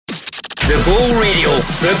The Go Radio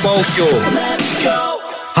Football Show. Let's go.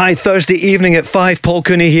 Hi, Thursday evening at 5. Paul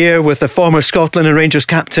Cooney here with the former Scotland and Rangers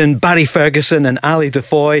captain Barry Ferguson and Ali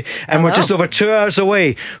DeFoy. And we're just over 2 hours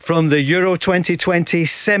away from the Euro 2020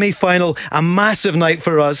 semi-final. A massive night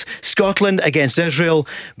for us. Scotland against Israel.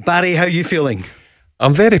 Barry, how are you feeling?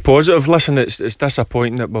 I'm very positive. Listen, it's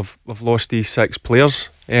disappointing that we've lost these 6 players,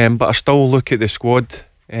 but I still look at the squad,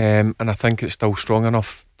 and I think it's still strong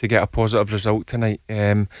enough to get a positive result tonight.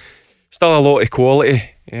 Still a lot of quality.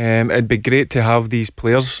 It'd be great to have these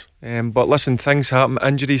players, but listen, things happen,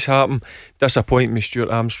 injuries happen. Disappointing me, Stuart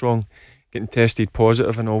Armstrong getting tested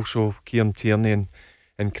positive, and also Kieran Tierney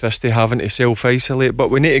and Christie having to self-isolate. But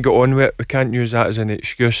we need to get on with it. We can't use that as an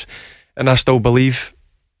excuse. And I still believe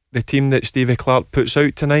the team that Stevie Clarke puts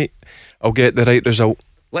out tonight will get the right result.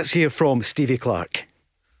 Let's hear from Stevie Clarke.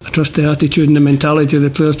 I trust the attitude and the mentality of the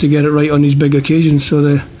players to get it right on these big occasions.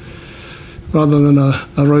 So rather than a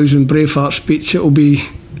rousing Braveheart speech, it will be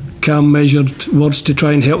calm, measured words to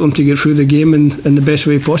try and help them to get through the game in the best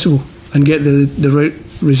way possible and get the right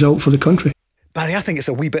result for the country. Barry, I think it's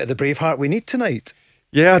a wee bit of the Braveheart we need tonight.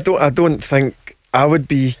 Yeah, I don't think I would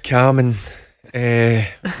be calm and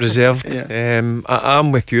reserved.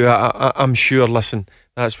 I'm with you. I'm sure, listen,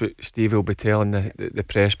 that's what Steve will be telling the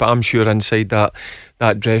press, but I'm sure inside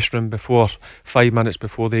that dressing room, before 5 minutes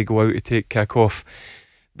before they go out to take kick off,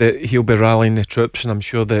 that he'll be rallying the troops, and I'm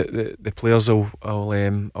sure the players will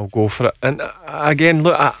go for it. And again,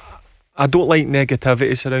 look, I don't like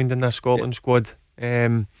negativity surrounding this Scotland squad.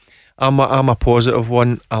 I'm a positive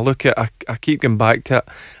one. I keep going back to it.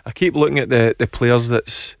 I keep looking at the players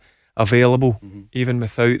that's available, even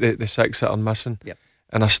without the 6 that are missing.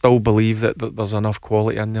 And I still believe that there's enough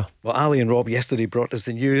quality in there. Well, Ali and Rob yesterday brought us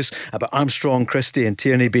the news about Armstrong, Christie and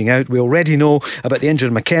Tierney being out. We already know about the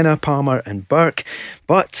injured McKenna, Palmer and Burke,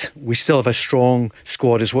 but we still have a strong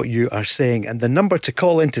squad, is what you are saying. And the number to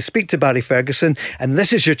call in to speak to Barry Ferguson, and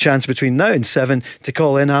this is your chance between now and 7 to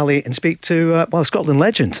call in, Ali, and speak to a Scotland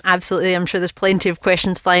legend. Absolutely. I'm sure there's plenty of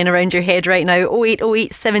questions flying around your head right now.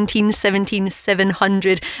 0808 17 17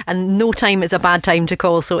 700, and no time is a bad time to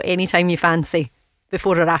call, so anytime you fancy,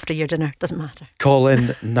 before or after your dinner, doesn't matter. Call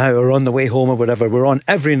in now or on the way home or whatever. We're on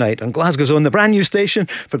every night on Glasgow's Own, the brand new station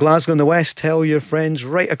for Glasgow and the West. Tell your friends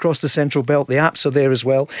right across the Central Belt. The apps are there as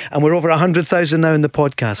well, and we're over 100,000 now in the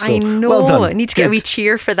podcast, so I know, well done. I need to get a wee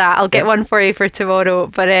cheer for that. I'll get one for you for tomorrow.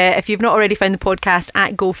 But if you've not already found the podcast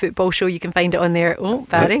at Go Football Show, you can find it on there. Oh,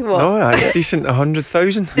 Barry, what? No, that's decent.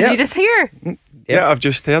 100,000. Did you just hear? Yeah, I've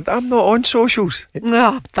just heard. I'm not on socials.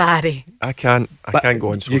 Oh, Barry, I can't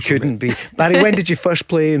go on social. You couldn't be. Barry, when did you first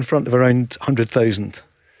play in front of around 100,000?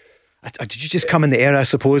 Did you just come in the era, I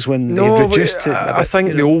suppose, when they reduced to I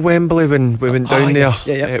think the old Wembley, when we went down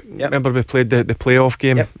there. Remember we played the playoff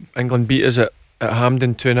game. England beat us at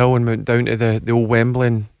Hampden 2-0 and went down to the old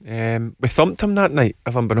Wembley, and we thumped them that night,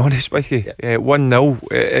 if I'm being honest with you.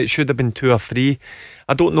 1-0. It should have been 2 or 3.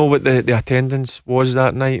 I don't know what the attendance was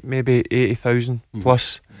that night, maybe 80,000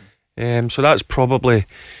 plus. So that's probably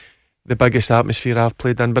the biggest atmosphere I've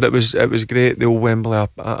played in, but it was great, the old Wembley.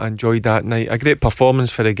 I enjoyed that night. A great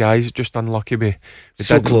performance for the guys, just unlucky we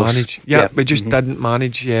so didn't close. manage. We just didn't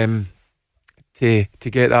manage to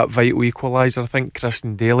get that vital equaliser. I think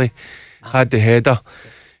Christian Daly had the header.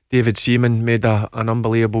 David Seaman made an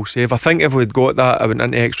unbelievable save. I think if we'd got that, I went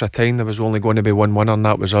into extra time, there was only going to be one winner, and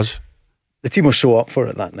that was us. The team were so up for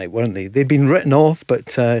it that night, weren't they? They'd been written off, but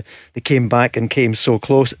they came back and came so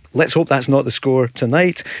close. Let's hope that's not the score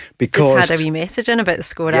tonight, because just had a wee message in about the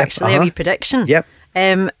score, actually, a wee prediction.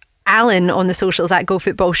 Alan on the socials at Go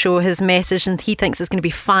Football Show has messaged, and he thinks it's going to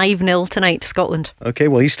be 5-0 tonight to Scotland. Okay,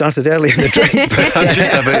 well, he started early in the drink. I was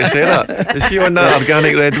just about to say that. Is he on that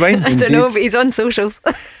organic red wine? I don't know, but he's on socials.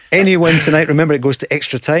 Any win tonight, remember, it goes to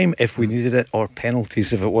extra time if we needed it, or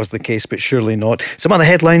penalties if it was the case, but surely not. Some other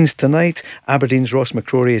headlines tonight: Aberdeen's Ross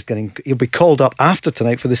McCrory he'll be called up after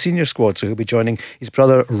tonight for the senior squad, so he'll be joining his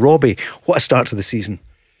brother Robbie. What a start to the season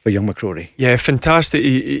for young McCrory. Yeah, fantastic.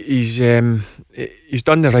 He's done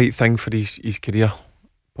the right thing for his career,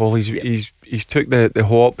 Paul. He's took the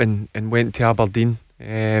hop and went to Aberdeen,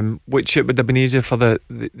 which it would have been easier for the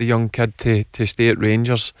young kid to stay at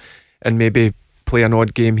Rangers and maybe play an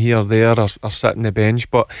odd game here or there, or sit on the bench.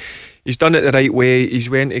 But he's done it the right way. He's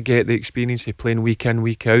went to get the experience of playing week in,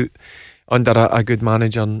 week out under a good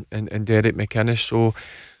manager in Derek McInnes. So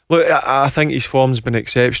look, I think his form's been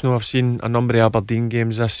exceptional. I've seen a number of Aberdeen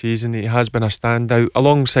games this season. He has been a standout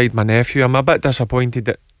alongside my nephew. I'm a bit disappointed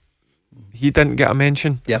that he didn't get a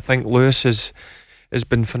mention. I think Lewis has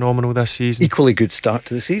been phenomenal this season. Equally good start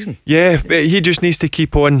to the season. Yeah, but he just needs to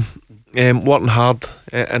keep on working hard,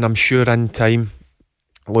 and I'm sure in time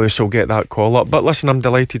Lewis will get that call up. But listen, I'm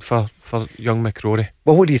delighted for young McCrory.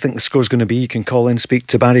 Well, what do you think the score's going to be? You can call in, speak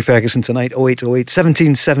to Barry Ferguson tonight, 0808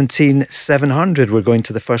 17 17 700. We're going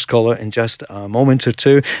to the first caller in just a moment or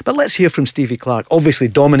two. But let's hear from Stevie Clarke. Obviously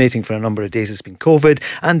dominating for a number of days has been COVID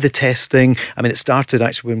and the testing. I mean, it started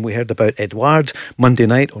actually when we heard about Edouard Monday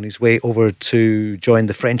night on his way over to join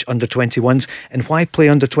the French under-21s. And why play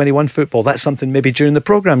under-21 football? That's something maybe during the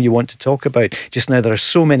programme you want to talk about. Just now there are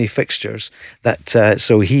so many fixtures that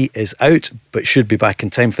so he is out but should be back in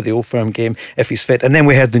time for the Old Firm game if he's fit. And then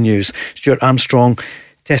we heard the news. Stuart Armstrong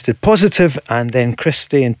tested positive, and then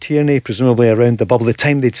Christie and Tierney, presumably around the bubble, the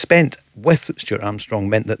time they'd spent with Stuart Armstrong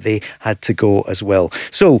meant that they had to go as well.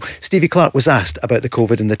 So Stevie Clarke was asked about the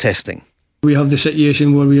COVID and the testing. We have the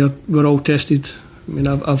situation where we're all tested. I mean,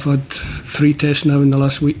 I've had 3 tests now in the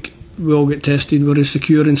last week. We all get tested. We're as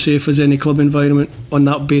secure and safe as any club environment. On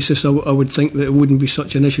that basis, I would think that it wouldn't be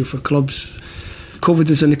such an issue for clubs. COVID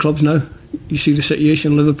is in the clubs now. You see the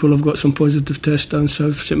situation. Liverpool have got some positive tests down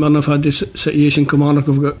south. St Mirren have had this situation. Kilmarnock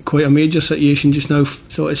have got quite a major situation just now.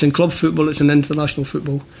 So it's in club football, it's in international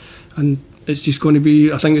football, and it's just going to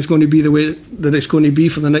be, I think it's going to be the way that it's going to be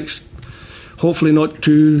for the next, hopefully not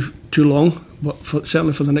too long, but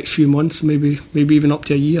certainly for the next few months, maybe even up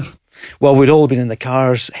to a year. Well, we'd all been in the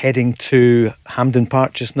cars heading to Hampden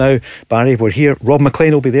Park just now. Barry, we're here. Rob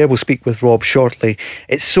Maclean will be there. We'll speak with Rob shortly.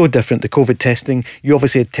 It's so different, the COVID testing. You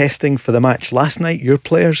obviously had testing for the match last night, your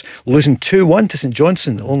players, losing 2-1 to St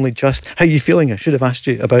Johnstone, only just. How are you feeling? I should have asked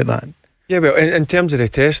you about that. Yeah, well, in terms of the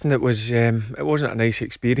testing, it wasn't a nice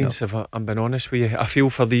experience, if I'm being honest with you. I feel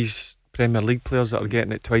for these Premier League players that are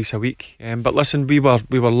getting it twice a week. But listen, we were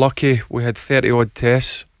lucky. We had 30 odd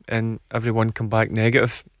tests and everyone come back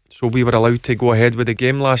negative. So we were allowed to go ahead with the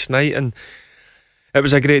game last night, and it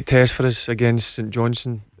was a great test for us against St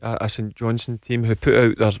Johnstone, a St Johnstone team who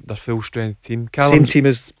put out their full strength team. Same team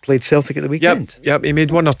as played Celtic at the weekend. Yep. He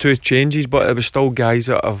made 1 or 2 changes, but it was still guys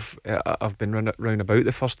that have been round about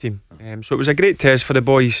the first team. So it was a great test for the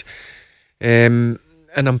boys, and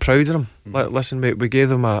I'm proud of them. Listen, we gave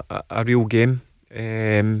them a real game,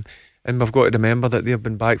 and we've got to remember that they've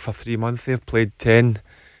been back for 3 months. They've played 10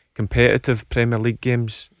 competitive Premier League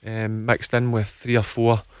games, mixed in with 3 or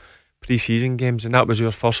 4 pre-season games, and that was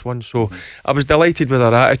our first one. So I was delighted with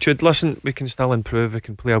their attitude. Listen, we can still improve, we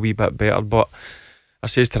can play a wee bit better, but I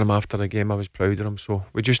says to them after the game I was proud of them. So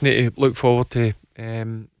we just need to look forward to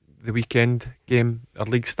the weekend game. Our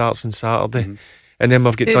league starts on Saturday, and then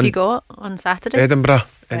we've got Who have you got on Saturday? Edinburgh,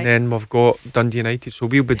 and then we've got Dundee United. So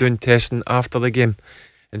we'll be doing testing after the game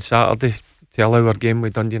on Saturday to allow our game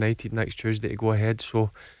with Dundee United next Tuesday to go ahead.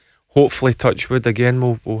 So hopefully, touch wood again,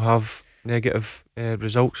 we'll have negative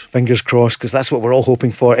results. Fingers crossed, because that's what we're all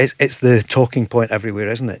hoping for. It's the talking point everywhere,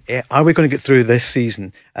 isn't it? Are we going to get through this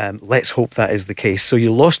season? Let's hope that is the case. So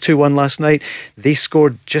you lost 2-1 last night. They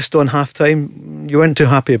scored just on half time. You weren't too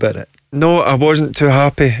happy about it? No, I wasn't too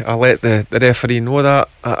happy. I let the referee know that.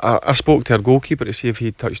 I spoke to our goalkeeper to see if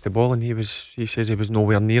he'd touched the ball, and he says he was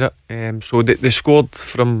nowhere near it. So they scored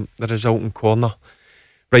from the resulting corner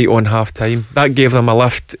right on half time. That gave them a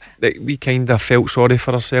lift. We kind of felt sorry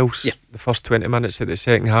for ourselves. The first 20 minutes of the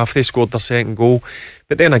second half, they scored their second goal,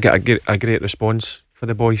 but then I got a great response for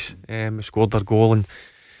the boys. We scored their goal and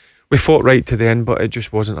we fought right to the end, but it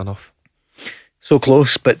just wasn't enough. So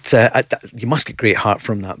close, but you must get great heart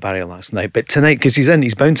from that, Barry, last night. But tonight, because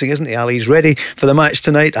he's bouncing, isn't he, Ali? He's ready for the match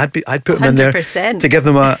tonight. I'd put him 100%. In there to give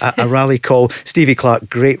them a rally call. Stevie Clarke,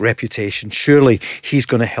 great reputation. Surely he's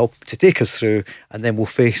going to help to take us through, and then we'll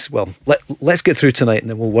face. Well, let's get through tonight, and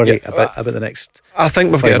then we'll worry about the next. I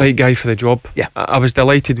think we've got the right guy for the job. Yeah, I was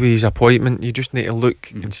delighted with his appointment. You just need to look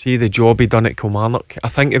and see the job he done at Kilmarnock. I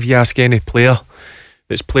think if you ask any player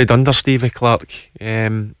that's played under Stevie Clarke,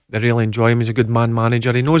 they really enjoy him. He's a good man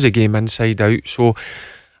manager. He knows the game inside out. So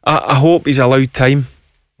I hope he's allowed time,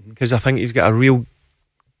 because I think he's got a real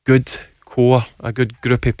good core, a good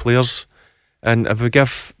group of players. And if we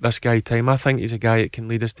give this guy time, I think he's a guy that can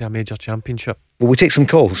lead us to a major championship. Will we take some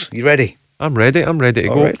calls? You ready? I'm ready to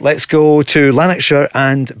All go. Right, let's go to Lanarkshire,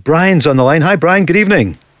 and Brian's on the line. Hi Brian, good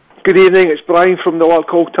evening. Good evening, it's Brian from the lot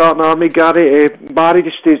called Tartan Army. Gary, Barry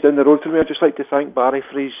just stays down the road from me. I'd just like to thank Barry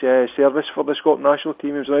for his service for the Scotland national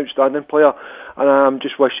team. He was an outstanding player, and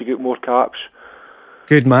just wish he got more caps.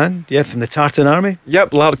 Good man, yeah, from the Tartan Army.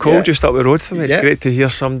 Yep, Lark just up the road from me. It's great to hear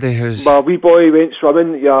somebody who's... My wee boy went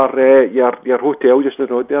swimming at your hotel just down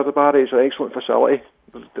the road there, Barry. It's an excellent facility.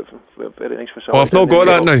 Very nice facility. Oh, I've not got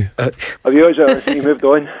that now. Have you? You moved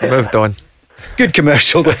on? Moved on. Good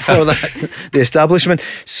commercial for that, the establishment.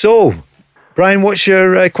 So, Brian, what's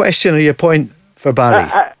your question or your point for Barry?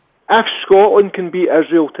 if Scotland can beat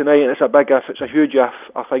Israel tonight, and it's a big if, it's a huge if,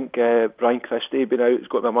 I think Brian Christie being out has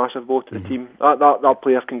got a massive vote to the team. That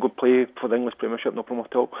player can go play for the English Premiership, no problem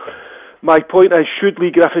at all. My point is, should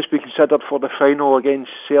Lee Griffiths be considered for the final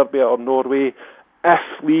against Serbia or Norway? If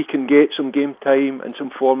Lee can get some game time and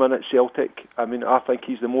some form in at Celtic, I mean, I think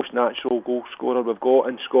he's the most natural goal scorer we've got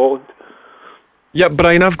in Scotland. Yeah,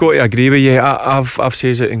 Brian, I've got to agree with you. I've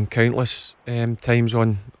said it in countless times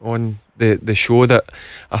on the show that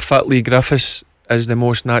a fit Lee Griffiths is the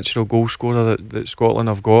most natural goal scorer that Scotland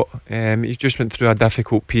have got. He's just went through a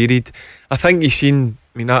difficult period. I think he's seen.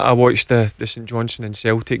 I mean, I watched the St Johnstone and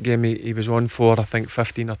Celtic game. He was on for, I think,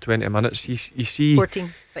 15 or 20 minutes. You see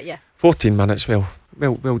 14, but yeah, 14 minutes. Well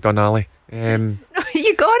done, Ali. No,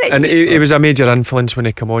 you got it. And he was a major influence when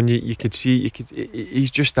he came on. You could see.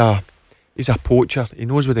 He's just he's a poacher. He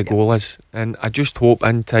knows where the goal is, and I just hope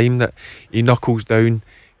in time that he knuckles down,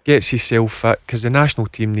 gets himself fit, because the national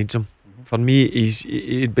team needs him. For me,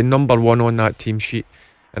 he'd been number one on that team sheet,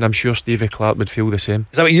 and I'm sure Stevie Clarke would feel the same.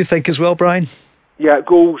 Is that what you think as well, Brian? Yeah,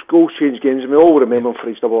 goals change games. And we all remember him for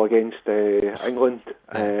his double against England,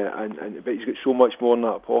 but he's got so much more in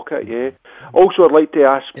that pocket. Yeah. Also, I'd like to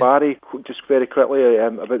ask Barry just very quickly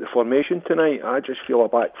about the formation tonight. I just feel a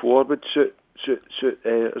back four would suit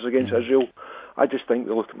as against Israel. I just think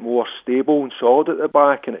they look more stable and solid at the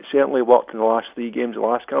back, and it certainly worked in the last 3 games of the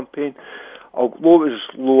last campaign. Although it was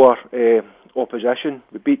lower opposition,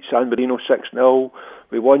 we beat San Marino 6-0,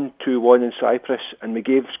 we won 2-1 in Cyprus, and we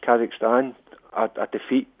gave Kazakhstan a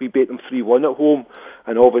defeat. We beat them 3-1 at home,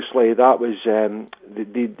 and obviously that was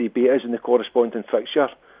they beat us in the corresponding fixture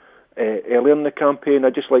earlier in the campaign.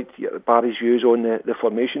 I'd just like to get Barry's views on the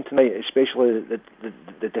formation tonight, especially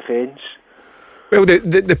the defence. Well,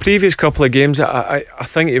 the previous couple of games, I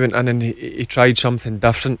think he went in and he tried something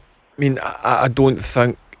different. I mean, I don't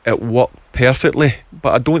think it worked perfectly,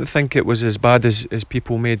 but I don't think it was as bad as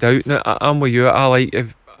people made out. Now, I'm with you. I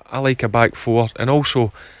like a back four, and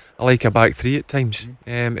also I like a back three at times.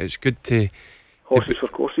 It's good to horses for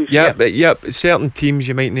courses. Yeah, but certain teams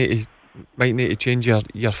you might need to change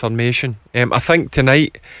your formation. I think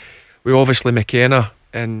tonight, we obviously McKenna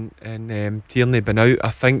and Tierney been out. I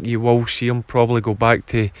think you will see him probably go back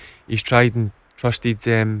to his tried and trusted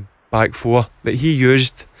back four that he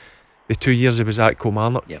used the 2 years he was at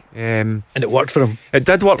Kilmarnock. And it worked for him. It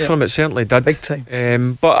did work for him. It certainly did. Big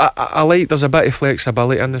time. But I like there's a bit of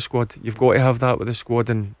flexibility in the squad. You've got to have that with the squad,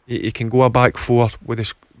 and he can go a back four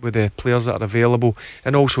with the players that are available,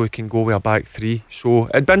 and also he can go with a back three. So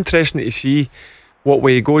it'd be interesting to see what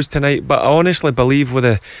way he goes tonight. But I honestly believe with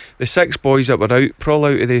the 6 boys that were out,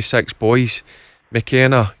 probably out of these 6 boys,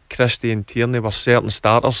 McKenna, Christie and Tierney were certain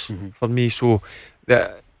starters for me. So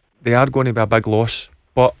they are going to be a big loss.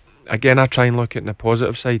 But again, I try and look at the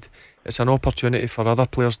positive side. It's an opportunity for other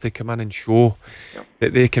players to come in and show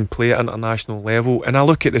that they can play at international level. And I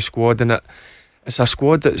look at the squad, and it's a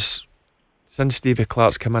squad that's, since Stevie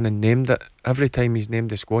Clarke's come in and named it, every time he's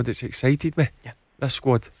named the squad, it's excited me. This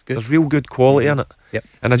squad, there's real good quality in it.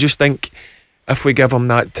 And I just think if we give him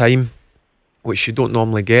that time, which you don't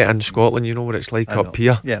normally get in Scotland, you know what it's like up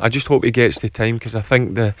here. I just hope he gets the time, because I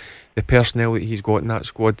think the personnel that he's got in that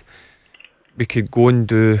squad, we could go and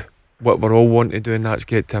do what we're all wanting to do, and that's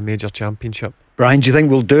get to a major championship. Brian, do you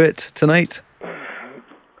think we'll do it tonight?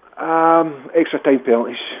 Extra time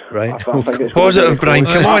penalties. Right. I think it's positive, Brian.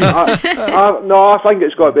 Come on. No, I think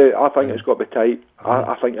it's got to be. I think it's got to be tight.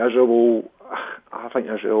 I think Israel will. I think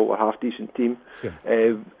Israel are a half decent team.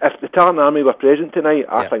 If the Tartan Army were present tonight,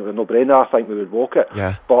 I think they're no brainer. I think we would walk it.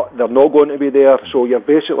 But they're not going to be there. So you're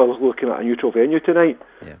basically looking at a neutral venue tonight.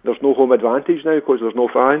 There's no home advantage now because there's no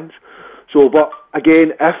fans. So, but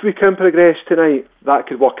again, if we can progress tonight, that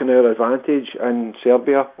could work in our advantage in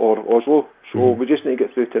Serbia or Oslo. So we just need to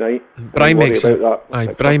get through tonight. Brian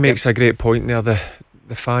makes a great point there.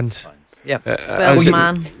 The fans. 12th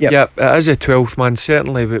man. It is a 12th man.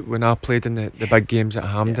 Certainly when I played in the big games at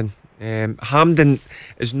Hampden. Hampden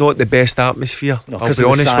is not the best atmosphere. No, I'll be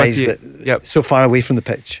honest with you. So far away from the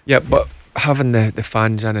pitch. But having the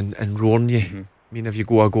fans in and roaring you. I mean, if you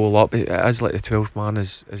go a goal up, it is like the 12th man,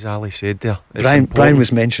 as Ali said there. Brian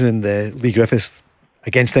was mentioning the Lee Griffiths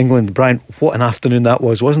against England. Brian, what an afternoon that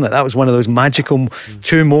was, wasn't it? That was one of those magical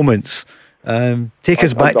 2 moments. Take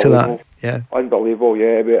us back to that. Unbelievable.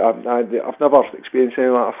 I've never experienced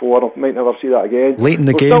anything like that before. I might never see that again. Late in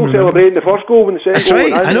the game, still celebrating the first goal when the second goal.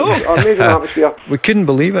 That's right, I know. Amazing atmosphere. We couldn't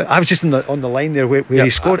believe it. I was just on the line there where he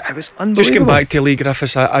scored. It was unbelievable. Just going back to Lee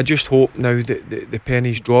Griffiths, I just hope now that the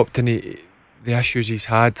penny's dropped and the issues he's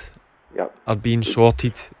had are being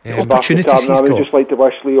sorted. The opportunities he's got. I would just like to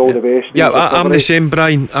wish Lee all the best. I'm the same,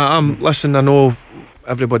 Brian. Listen, I know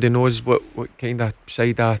everybody knows what kind of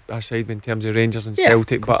side I side in terms of Rangers and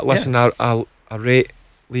Celtic. But listen, I rate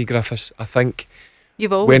Lee Griffiths. I think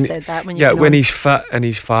you've always said that when you've when he's fit and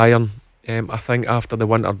he's firing. I think after the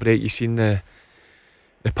winter break, you've seen the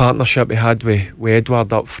partnership he had with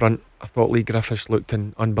Edward up front. I thought Lee Griffiths looked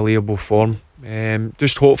in unbelievable form.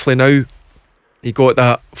 Just hopefully now he got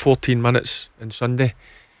that 14 minutes on Sunday.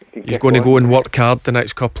 He's going to go and work hard the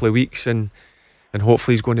next couple of weeks, and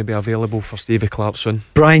hopefully he's going to be available for Stevie Clark soon.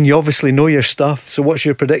 Brian, you obviously know your stuff, so what's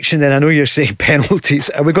your prediction then? I know you're saying penalties.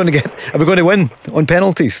 Are we going to win on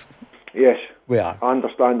penalties? Yes, we are. I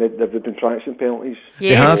understand that they've been trying some penalties.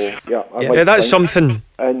 Yes. So, that's something.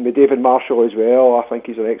 And with David Marshall as well, I think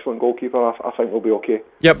he's an excellent goalkeeper. I think we'll be okay.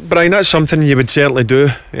 Yep, Brian, that's something you would certainly do,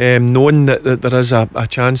 knowing that there is a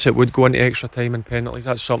chance it would go into extra time and penalties.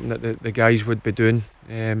 That's something that the guys would be doing.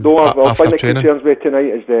 I after think the training. concerns with tonight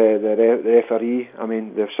is the referee. I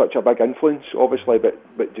mean, they've such a big influence, obviously,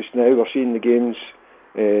 but just now we're seeing the games,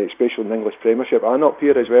 especially in the English Premiership and up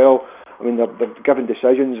here as well. I mean, they're giving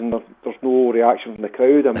decisions and there's no reaction from the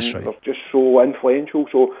crowd. I mean, they're just so influential.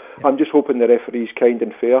 So I'm just hoping the referee's kind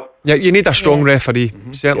and fair. Yeah, you need a strong referee.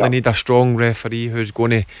 Certainly need a strong referee who's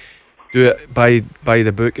going to do it by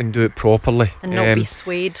the book and do it properly and not be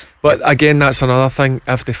swayed. But again, that's another thing.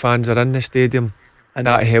 If the fans are in the stadium, and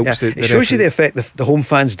that helps. It shows you the effect the home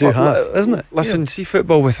fans do have, isn't it? Listen, see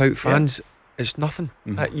football without fans. It's nothing.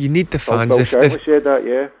 You need the fans. Bill said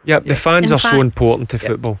that, the fans are so important to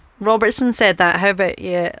football. Robertson said that. How about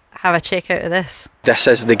you have a check out of this? This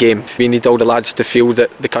is the game. We need all the lads to feel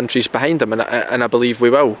that the country's behind them, and I believe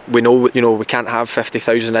we will. We know, we can't have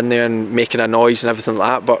 50,000 in there and making a noise and everything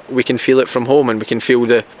like that, but we can feel it from home, and we can feel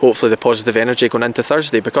hopefully the positive energy going into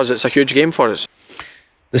Thursday, because it's a huge game for us.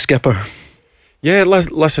 The skipper. Yeah,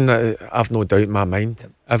 listen, I've no doubt in my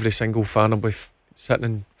mind every single fan will be sitting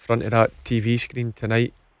in front of that TV screen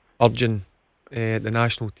tonight urging the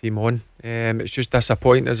national team on. It's just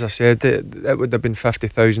disappointing, as I said. It would have been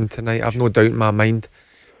 50,000 tonight. I've no doubt in my mind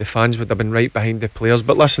the fans would have been right behind the players.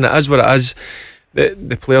 But listen, it is what it is.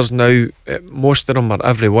 The players now, most of them, or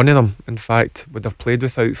every one of them in fact, would have played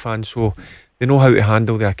without fans, so they know how to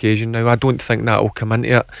handle the occasion now. I don't think that will come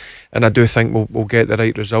into it, and I do think we'll get the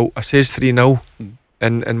right result. I says 3-0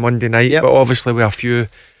 in Monday night, but obviously we have few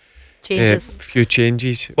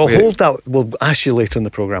changes. Well, hold that. We'll ask you later in the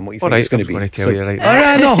programme what you think it's going to be. I'm going to tell you right now. All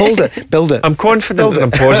right, no, hold it. Build it. I'm confident and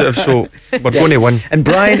I'm positive, so we're going to win. And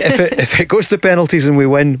Brian, if it goes to penalties and we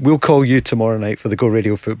win, we'll call you tomorrow night for the Go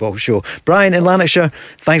Radio Football Show. Brian in Lanarkshire,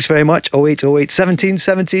 thanks very much. 0808 17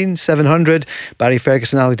 17 700. Barry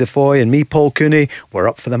Ferguson, Ali DeFoy and me, Paul Cooney, we're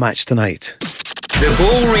up for the match tonight. The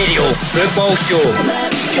Go Radio Football Show.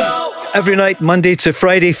 Let's go! Every night, Monday to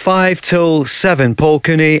Friday, 5 till 7, Paul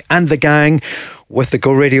Cooney and the gang with the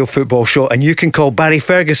Go Radio Football Show. And you can call Barry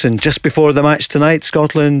Ferguson just before the match tonight.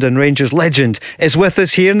 Scotland and Rangers legend is with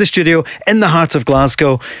us here in the studio in the heart of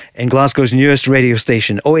Glasgow, in Glasgow's newest radio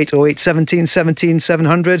station. 0808 17 17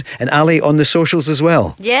 700. And Ali on the socials as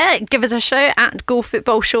well. Yeah, give us a shout at Go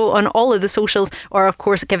Football Show on all of the socials, or of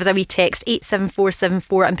course give us a wee text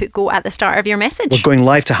 87474 and put Go at the start of your message. We're going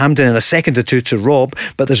live to Hampden in a second or two to Rob,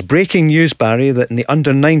 but there's breaking news, Barry, that in the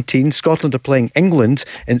under-19 Scotland are playing England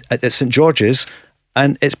at St George's,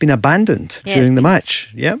 and it's been abandoned during the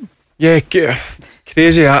match. Yeah,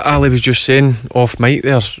 crazy. Ali was just saying off mic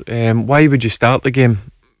there, why would you start the game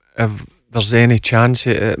if there's any chance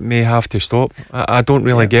it may have to stop? I don't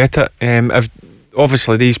really get it. If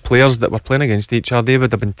obviously these players that were playing against each other, they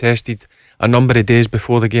would have been tested a number of days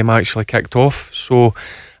before the game actually kicked off, so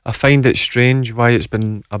I find it strange why it's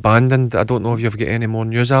been abandoned. I don't know if you've got any more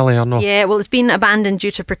news, Ali, or not. Yeah, well, it's been abandoned due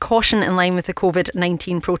to precaution in line with the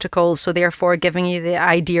COVID-19 protocols, so therefore giving you the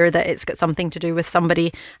idea that it's got something to do with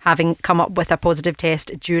somebody having come up with a positive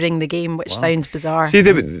test during the game, which sounds bizarre. See,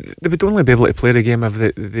 they would only be able to play the game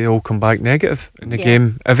if they all come back negative in the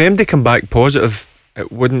game. If MD come back positive,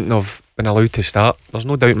 it wouldn't have been allowed to start. There's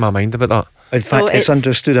no doubt in my mind about that. In fact, it's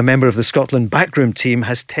understood a member of the Scotland backroom team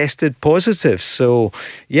has tested positive. So,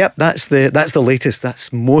 yep, that's the latest.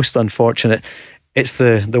 That's most unfortunate. It's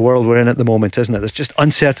the world we're in at the moment, isn't it? There's just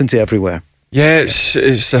uncertainty everywhere. Yeah, it's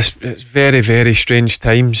very, very strange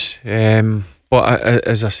times. But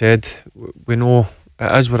as I said, we know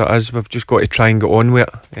it is what it is. We've just got to try and get on with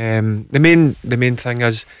it. The main thing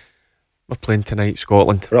is, we're playing tonight,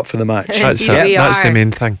 Scotland. We're up for the match. That's it. That's the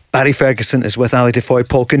main thing. Barry Ferguson is with Ali DeFoy,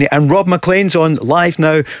 Paul Cooney, and Rob Maclean's on live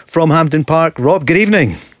now from Hampden Park. Rob, good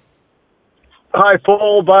evening. Hi,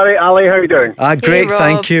 Paul, Barry, Ali, how are you doing? Great, Rob.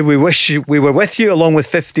 thank you. We wish we were with you along with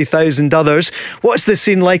 50,000 others. What's the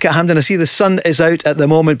scene like at Hampden? I see the sun is out at the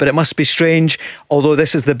moment, but it must be strange, although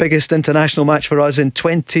this is the biggest international match for us in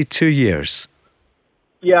 22 years.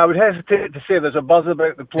 Yeah, I would hesitate to say there's a buzz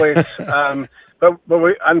about the place, but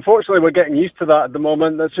unfortunately we're getting used to that at the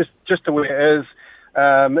moment. That's just the way it is.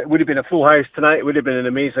 It would have been a full house tonight. It would have been an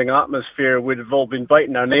amazing atmosphere. We'd have all been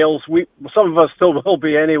biting our nails. Some of us still will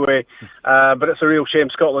be anyway, but it's a real shame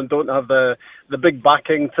Scotland don't have the big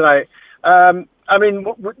backing tonight. We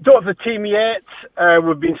don't have the team yet.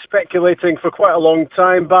 We've been speculating for quite a long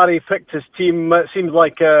time. Barry picked his team, it seems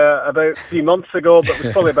like about 3 months ago, but it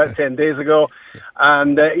was probably about 10 days ago.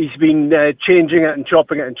 And he's been changing it and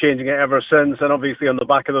chopping it and changing it ever since. And obviously on the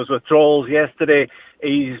back of those withdrawals yesterday,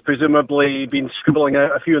 he's presumably been scribbling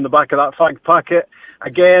out a few in the back of that fag packet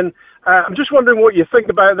again. I'm just wondering what you think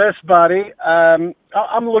about this, Barry. I'm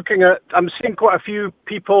seeing quite a few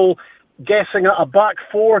people guessing at a back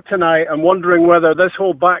four tonight and wondering whether this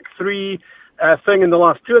whole back three thing in the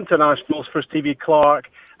last two internationals for Stevie Clarke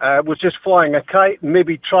was just flying a kite,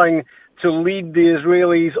 maybe trying to lead the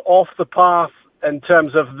Israelis off the path in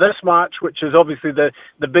terms of this match, which is obviously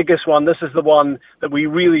the biggest one. This is the one that we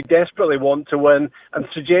really desperately want to win, and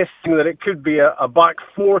suggesting that it could be a back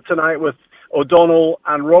four tonight with O'Donnell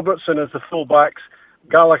and Robertson as the fullbacks,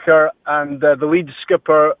 Gallagher and the lead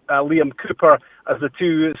skipper, Liam Cooper, as the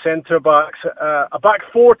two centre-backs. A back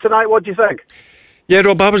four tonight, what do you think? Yeah,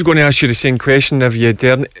 Rob, I was going to ask you the same question. Have you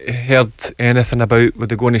heard anything about whether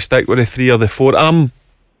they're going to stick with the three or the four?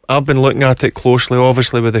 I've been looking at it closely,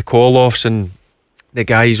 obviously, with the call-offs and the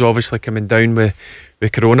guys obviously coming down with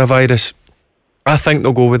coronavirus. I think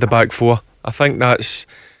they'll go with the back four. I think that's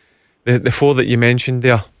the four that you mentioned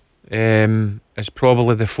there. Is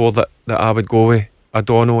probably the four that I would go with.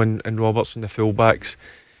 O'Donnell and Robertson, the full-backs,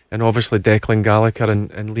 and obviously Declan Gallagher and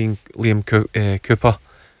Liam Cooper,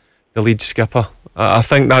 the lead skipper. I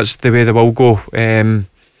think that's the way they will go. In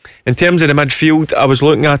terms of the midfield, I was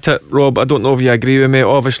looking at it, Rob. I don't know if you agree with me.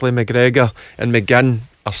 Obviously McGregor and McGinn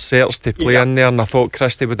are certs to play in there, and I thought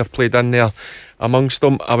Christie would have played in there amongst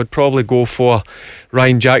them. I would probably go for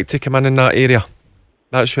Ryan Jack to come in that area.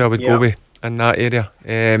 That's who I would go with in that area.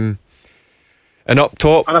 And up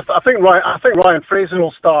top, and I think Ryan Fraser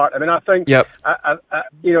will start. I mean, I think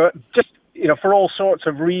for all sorts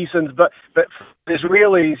of reasons, but the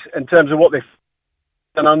Israelis, in terms of what they've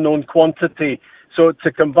an unknown quantity. So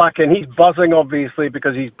to come back in, he's buzzing obviously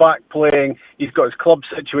because he's back playing. He's got his club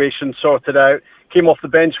situation sorted out. Came off the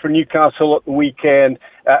bench for Newcastle at the weekend.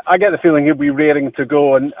 I get the feeling he'll be raring to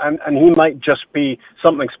go, and he might just be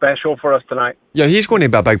something special for us tonight. Yeah, he's going to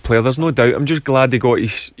be a big player, there's no doubt. I'm just glad he got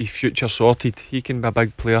his future sorted. He can be a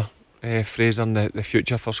big player, Fraser, in the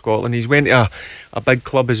future for Scotland. He's went to a big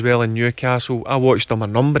club as well in Newcastle. I watched him a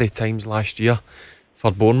number of times last year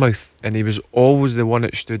for Bournemouth, and he was always the one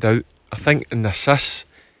that stood out. I think in the assists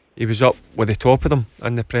he was up with the top of them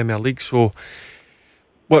in the Premier League. So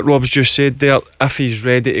what Rob's just said there, if he's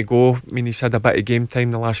ready to go, I mean, he's had a bit of game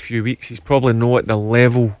time the last few weeks. He's probably not at the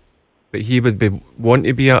level that he would want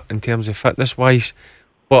to be at in terms of fitness wise.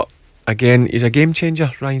 But again, he's a game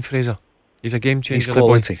changer, Ryan Fraser. He's a game changer. He's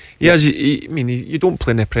quality. You don't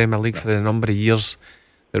play in the Premier League for the number of years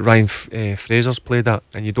that Ryan Fraser's played at,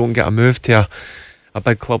 and you don't get a move to a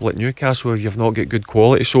big club like Newcastle if you've not got good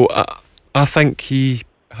quality. So I think he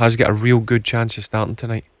has got a real good chance of starting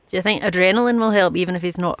tonight. Do you think adrenaline will help even if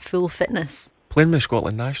he's not full fitness? Playing with the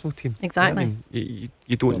Scotland national team. Exactly. I mean,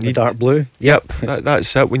 you don't need dark blue. Yep,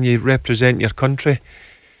 that's it. When you represent your country,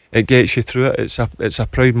 it gets you through it. It's a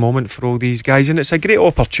proud moment for all these guys, and it's a great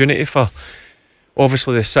opportunity for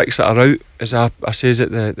obviously the six that are out. As I says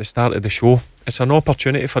at the start of the show, it's an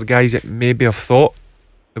opportunity for guys that maybe have thought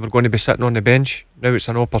they were going to be sitting on the bench. Now it's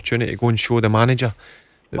an opportunity to go and show the manager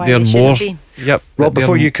that why they're they more. be. Yep. Rob,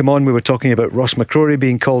 before you come on, we were talking about Ross McCrory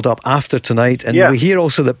being called up after tonight, and we hear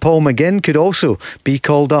also that Paul McGinn could also be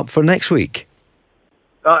called up for next week.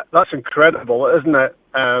 That's incredible, isn't it?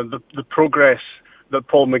 The progress that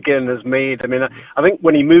Paul McGinn has made. I mean, I think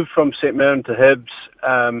when he moved from St Mirren to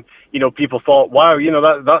Hibs, people thought, wow,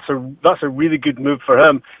 that's a really good move for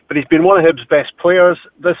him. But he's been one of Hibs' best players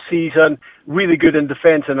this season, really good in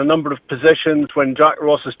defence in a number of positions. When Jack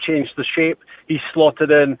Ross has changed the shape, he's slotted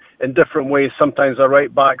in different ways, sometimes a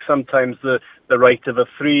right back, sometimes the right of a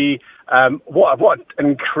three. What an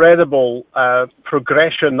incredible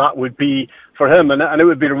progression that would be for him, and it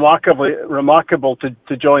would be remarkable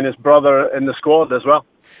to join his brother in the squad as well.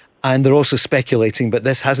 And they're also speculating, but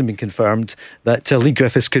this hasn't been confirmed, that Lee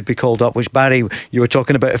Griffiths could be called up, which, Barry, you were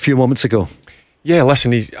talking about a few moments ago. Yeah,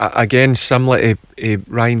 listen, he's again similar to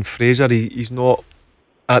Ryan Fraser. He's not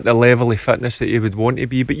at the level of fitness that he would want to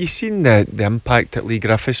be, but you've seen the impact that Lee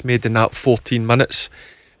Griffiths made in that 14 minutes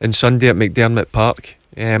on Sunday at McDermott Park.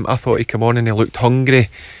 I thought he came on and he looked hungry,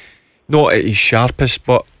 not at his sharpest,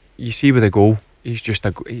 but you see with the goal, he's just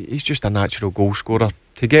a natural goal scorer.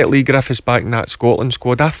 To get Lee Griffiths back in that Scotland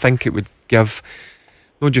squad, I think it would give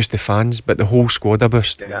not just the fans but the whole squad a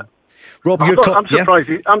boost. Yeah. Rob, I'm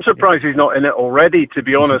surprised. I'm surprised he's not in it already, to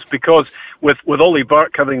be honest. Because with Ollie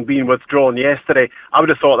Burke having been withdrawn yesterday, I would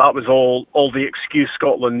have thought that was all the excuse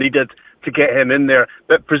Scotland needed to get him in there.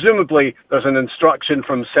 But presumably, there's an instruction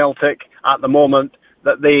from Celtic at the moment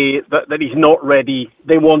that that he's not ready.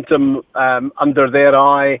 They want him under their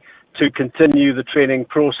eye to continue the training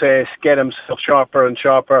process, get himself sharper and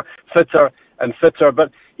sharper, fitter and fitter.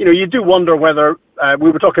 But you do wonder whether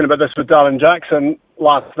we were talking about this with Darren Jackson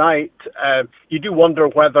last night. You do wonder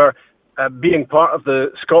whether being part of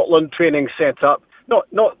the Scotland training setup,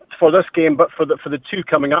 not for this game, but for the two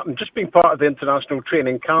coming up, and just being part of the international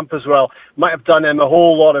training camp as well, might have done him a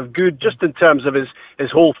whole lot of good, just in terms of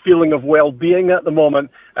his whole feeling of well-being at the moment.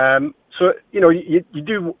 So you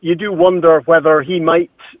do wonder whether he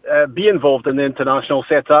might be involved in the international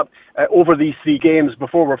setup over these 3 games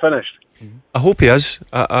before we're finished. I hope he is.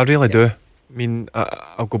 I really do. I mean,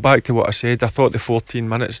 I'll go back to what I said. I thought the 14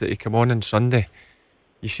 minutes that he came on Sunday,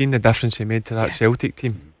 you seen the difference he made to that Celtic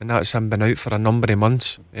team, and that's him been out for a number of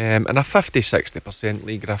months. And a 50-60%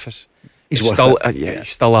 Lee Griffiths. He's still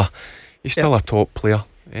a top player.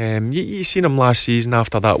 You seen him last season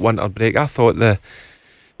after that winter break. I thought the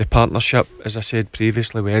partnership, as I said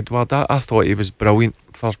previously with Edward, I thought he was brilliant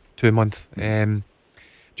for 2 months.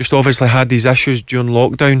 Just obviously had these issues during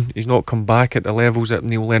lockdown. He's not come back at the levels that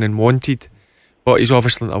Neil Lennon wanted, but he's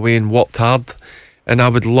obviously went away and worked hard, and I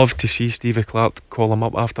would love to see Stevie Clarke call him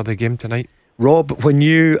up after the game tonight. Rob, when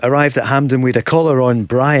you arrived at Hampden, we had a caller on,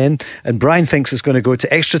 Brian, and Brian thinks it's going to go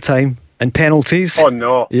to extra time and penalties. Oh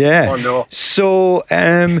no. Yeah. Oh no. So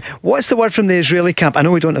what's the word from the Israeli camp? I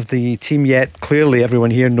know we don't have the team yet. Clearly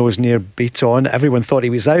everyone here knows Nir Beaton. Everyone thought he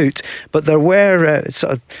was out, but there were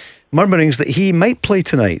sort of murmurings that he might play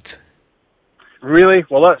tonight. Really?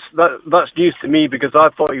 Well, that's news to me, because I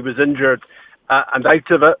thought he was injured and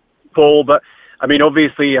out of it, Paul. But I mean,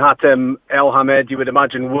 obviously Hatem El Hamed, you would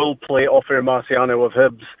imagine, will play. Ofir Marciano of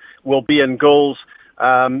Hibs will be in goals.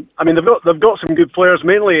 I mean, they've got some good players,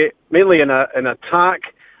 mainly in attack.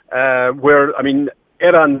 Where, I mean,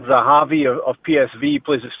 Eran Zahavi of PSV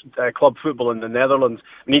plays club football in the Netherlands,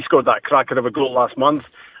 and he scored that cracker of a goal last month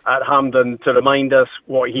at Hampden to remind us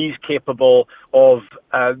what he's capable of.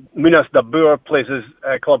 Munas Dabour plays his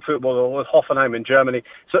club football with Hoffenheim in Germany.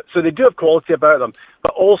 So they do have quality about them.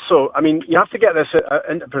 But also, I mean, you have to get this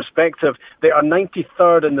into perspective. They are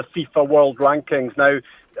 93rd in the FIFA World Rankings. Now,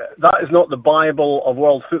 that is not the Bible of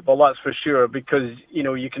world football, that's for sure, because,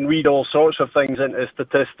 you can read all sorts of things into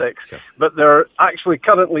statistics. Sure. But they're actually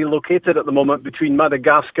currently located at the moment between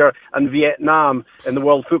Madagascar and Vietnam in the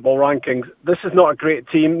world football rankings. This is not a great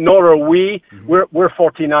team, nor are we. Mm-hmm. We're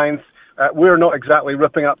 49th. We're not exactly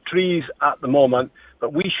ripping up trees at the moment,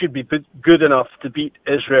 but we should be good enough to beat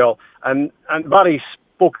Israel. And Barry's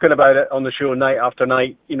spoken about it on the show night after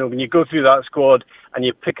night. When you go through that squad and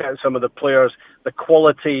you pick out some of the players, the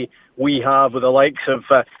quality we have with the likes of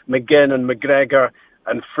McGinn and McGregor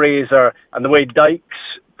and Fraser, and the way Dykes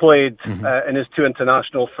played in his 2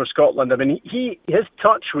 internationals for Scotland. I mean, his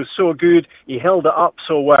touch was so good. He held it up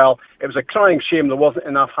so well. It was a crying shame there wasn't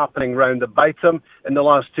enough happening round about him in the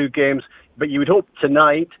last 2 games. But you would hope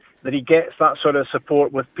tonight that he gets that sort of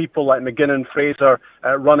support with people like McGinn and Fraser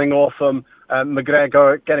running off him,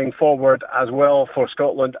 McGregor getting forward as well for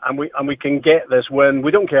Scotland, and we can get this win.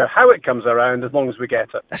 We don't care how it comes around as long as we get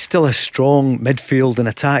it. That's still a strong midfield and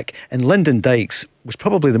attack, and Lyndon Dykes was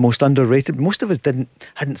probably the most underrated. Most of us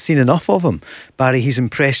hadn't seen enough of him. Barry, he's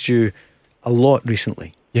impressed you a lot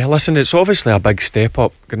recently. Yeah, listen, it's obviously a big step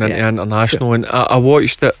up going into international, and I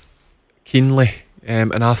watched it keenly.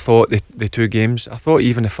 And I thought the 2 games, I thought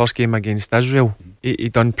even the first game against Israel, he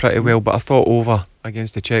done pretty well, but I thought over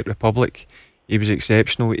against the Czech Republic, he was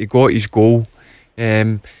exceptional. He got his goal,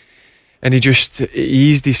 and he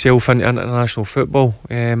eased himself into international football.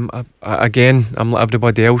 Again, I'm like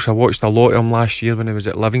everybody else, I watched a lot of him last year when he was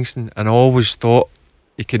at Livingston, and I always thought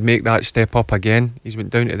he could make that step up again. He's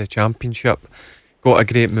went down to the Championship, got a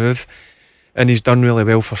great move, and he's done really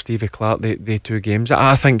well for Stevie Clarke the 2 games.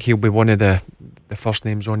 I think he'll be one of the first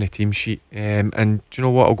names on the team sheet, and do you know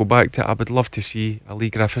what, I'll go back to it. I would love to see a Lee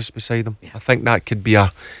Griffiths beside him. I think that could be an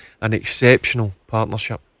exceptional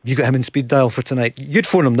partnership. You got him in speed dial for tonight. You'd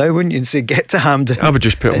phone him now, wouldn't you, and say, get to Hampden. I would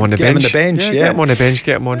just put him on the get bench. Him on the bench, Get him on the bench,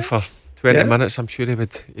 get him on for 20 minutes. I'm sure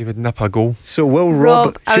he would nip a goal. So will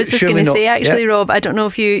Rob, I was just going to say, actually, yeah. Rob, I don't know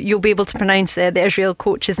if you'll be able to pronounce the Israel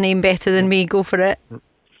coach's name better than me. Go for it.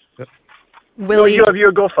 Willie. No,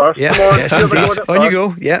 you go first. Yeah. Come on, Yes, on you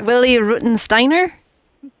go. Yeah. Willie Ruttensteiner.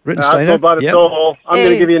 That's not bad at all. I'm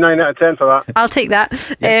going to give you a 9 out of 10 for that. I'll take that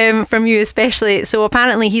from you especially. So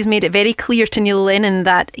apparently he's made it very clear to Neil Lennon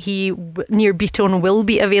that he, near Beaton, will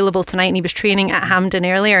be available tonight, and he was training at Hampden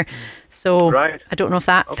earlier. So I don't know if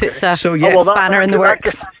that puts a spanner in the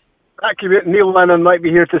works. Neil Lennon might be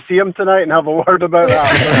here to see him tonight and have a word about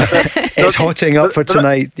that. It's hotting up for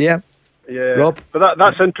tonight. Yeah, Rob. But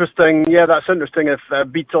that's interesting. Yeah, that's interesting if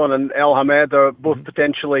Beaton and El Hamed are both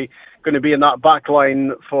potentially going to be in that back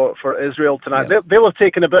line for Israel tonight. Yeah. They'll have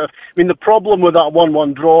taken a bit of... I mean, the problem with that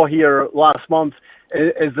 1-1 draw here last month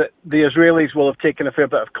is that the Israelis will have taken a fair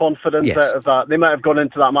bit of confidence out of that. They might have gone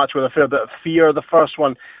into that match with a fair bit of fear, the first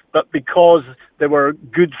one, but because they were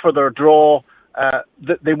good for their draw,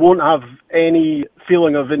 they won't have any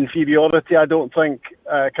feeling of inferiority, I don't think,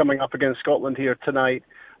 coming up against Scotland here tonight.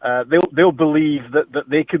 They'll believe that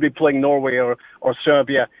they could be playing Norway or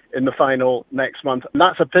Serbia in the final next month, and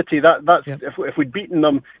that's a pity. If we'd beaten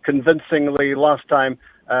them convincingly last time,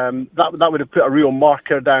 that would have put a real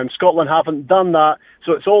marker down. Scotland haven't done that,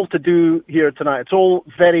 so it's all to do here tonight. It's all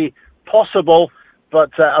very possible,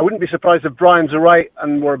 but I wouldn't be surprised if Brian's right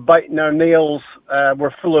and we're biting our nails.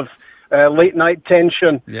 We're full of late night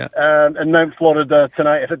tension in Mount Florida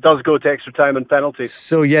tonight if it does go to extra time and penalties.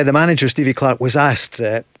 So the manager Stevie Clarke was asked,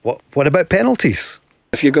 what about penalties?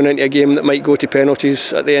 If you're going into a game that might go to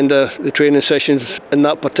penalties at the end of the training sessions in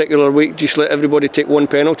that particular week, just let everybody take one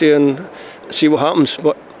penalty and see what happens.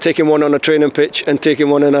 But taking one on a training pitch and taking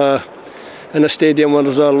one in a stadium where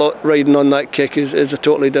there's a lot riding on that kick is a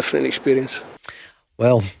totally different experience.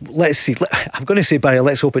 Well, let's see. I'm going to say, Barry,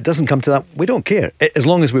 let's hope it doesn't come to that. We don't care, as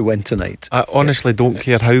long as we win tonight. I honestly don't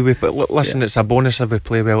care how we... But listen, it's a bonus if we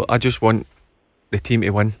play well. I just want the team to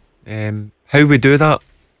win. How we do that,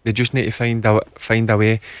 they just need to find a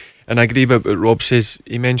way. And I agree with what Rob says.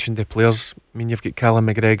 He mentioned the players. I mean, you've got Callum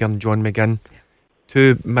McGregor and John McGinn,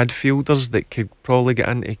 two midfielders that could probably get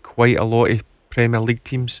into quite a lot of Premier League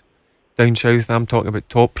teams down south. I'm talking about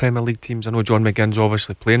top Premier League teams. I know John McGinn's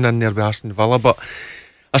obviously playing in there with Aston Villa, but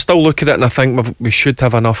I still look at it and I think we should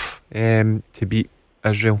have enough to beat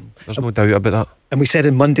Israel. There's no doubt about that. And we said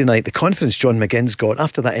on Monday night, the confidence John McGinn's got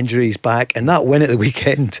after that injury, he's back, and that win at the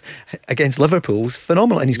weekend against Liverpool was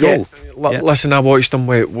phenomenal, and he's goal. Listen, I watched him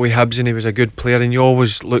with Hibs and he was a good player, and you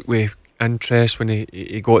always look with interest when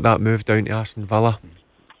he got that move down to Aston Villa.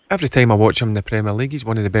 Every time I watch him in the Premier League, he's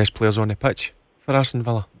one of the best players on the pitch for Aston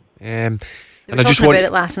Villa. We were talking about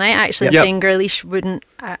it last night, actually, saying Grealish wouldn't,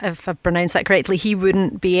 if I pronounced that correctly, he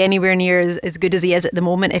wouldn't be anywhere near as good as he is at the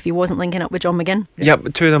moment if he wasn't linking up with John McGinn. Yeah,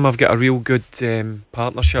 but two of them have got a real good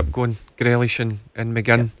partnership going, Grealish and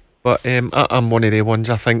McGinn. But I'm one of the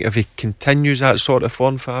ones, I think, if he continues that sort of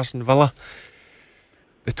form for Aston Villa,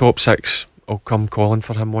 the top six will come calling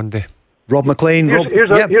for him one day. Rob Maclean.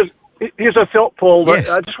 Here's a thought, Paul. Yes.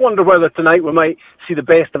 I just wonder whether tonight we might see the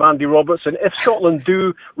best of Andy Robertson. If Scotland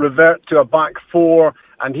do revert to a back four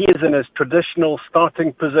and he is in his traditional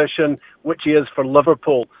starting position, which he is for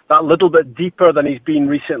Liverpool, that little bit deeper than he's been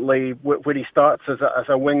recently where he starts as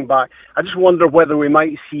a wing back, I just wonder whether we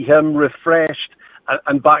might see him refreshed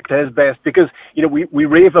and back to his best, because we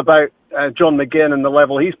rave about John McGinn and the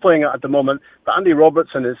level he's playing at the moment, but Andy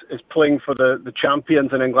Robertson is playing for the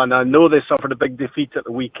champions in England. I know they suffered a big defeat at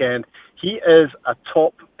the weekend. He is a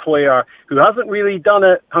top player who hasn't really done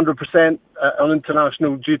it 100% on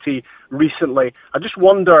international duty recently. I just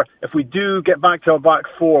wonder if we do get back to a back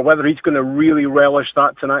four, whether he's going to really relish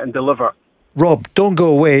that tonight and deliver. Rob, don't go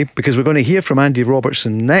away, because we're going to hear from Andy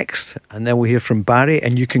Robertson next, and then we'll hear from Barry,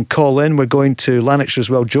 and you can call in. We're going to Lanarkshire as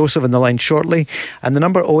well. Joseph on the line shortly, and the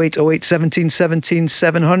number 0808 17 17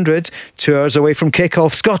 700. 2 hours away from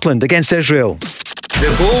kick-off, Scotland against Israel.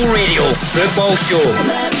 The Go Radio Football Show.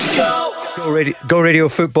 Let's go! Go Radio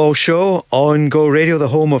Football Show on Go Radio, the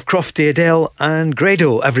home of Crofty, Adele and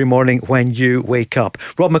Grado every morning when you wake up.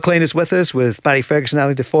 Rob Maclean is with us, with Barry Ferguson,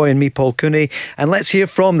 Ali DeFoy and me, Paul Cooney. And let's hear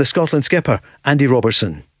from the Scotland skipper, Andy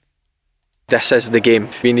Robertson. This is the game.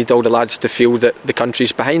 We need all the lads to feel that the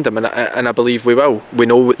country's behind them, and I believe we will. We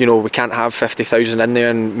know, we can't have 50,000 in there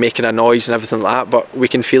and making a noise and everything like that, but we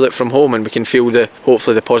can feel it from home, and we can feel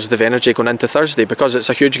hopefully the positive energy going into Thursday, because it's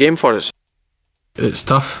a huge game for us. It's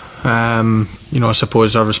tough. I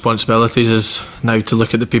suppose our responsibilities is now to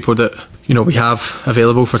look at the people that we have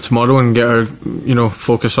available for tomorrow and get our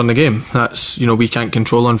focus on the game. That's we can't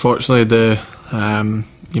control, unfortunately, the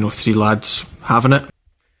 3 lads having it.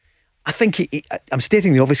 I think I'm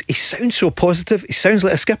stating the obvious. He sounds so positive. He sounds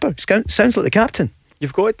like a skipper. He sounds like the captain.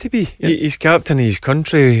 You've got to be. Yeah. He's captain of his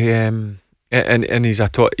country, and he's a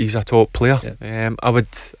top player. Yeah.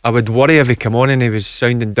 I would worry if he came on and he was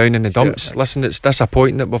sounding down in the dumps. Sure. Listen, it's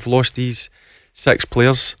disappointing that we've lost these 6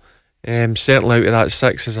 players. Certainly out of that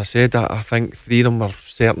 6, as I said, I think 3 of them were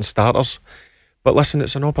certain starters. But listen,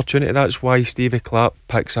 it's an opportunity. That's why Stevie Clarke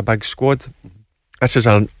picks a big squad. This is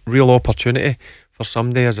a real opportunity for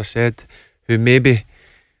somebody, as I said, who maybe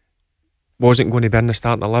wasn't going to be in the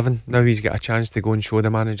starting 11. Now he's got a chance to go and show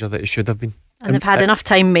the manager that he should have been. And they've had enough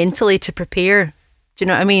time mentally to prepare. Do you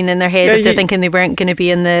know what I mean? In their head, if they're thinking they weren't going to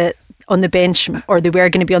be on the bench, or they were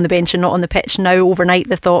going to be on the bench and not on the pitch, now overnight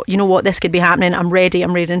they thought, you know what, this could be happening. I'm ready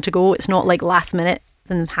to go. It's not like last minute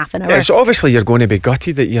than half an hour. So obviously you're going to be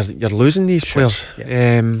gutted that you're losing these players.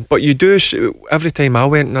 Yeah. But you do, every time I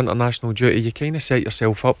went on international duty, you kind of set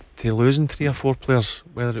yourself up to losing 3 or 4 players,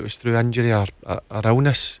 whether it was through injury or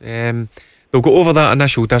illness. They'll go over that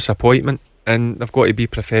initial disappointment, and they've got to be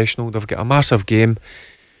professional. They've got a massive game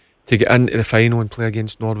to get into the final and play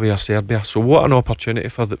against Norway or Serbia. So what an opportunity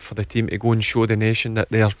for the team to go and show the nation that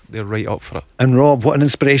they're right up for it. And Rob, what an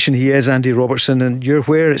inspiration he is, Andy Robertson, and you're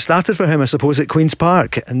where it started for him, I suppose, at Queen's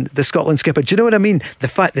Park, and the Scotland skipper. Do you know what I mean?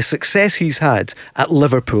 The success he's had at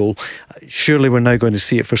Liverpool, surely we're now going to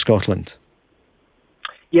see it for Scotland.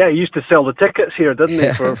 Yeah, he used to sell the tickets here, didn't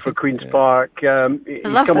he, for Queen's Park. I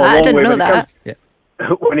love that. I didn't know that.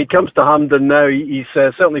 When he comes to Hampden now, he's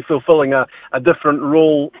certainly fulfilling a different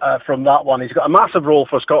role from that one. He's got a massive role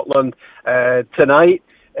for Scotland tonight.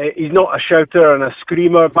 He's not a shouter and a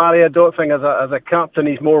screamer, Barry. I don't think as a captain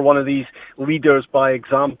he's more one of these leaders by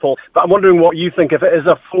example. But I'm wondering what you think. If it is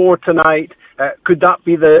a 4 tonight, could that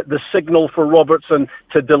be the signal for Robertson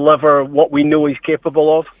to deliver what we know he's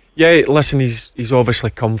capable of? Yeah, listen, he's obviously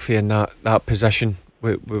comfy in that position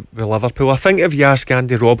with Liverpool. I think if you ask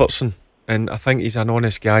Andy Robertson, and I think he's an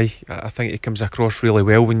honest guy, I think he comes across really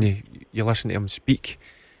well when you listen to him speak.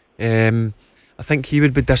 I think he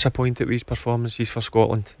would be disappointed with his performances for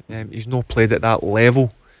Scotland. He's not played at that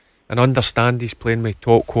level, and understand he's playing with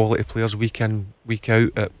top quality players week in, week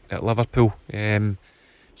out at Liverpool.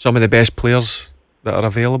 Some of the best players that are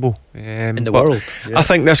available in the world. Yeah. I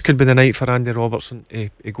think this could be the night for Andy Robertson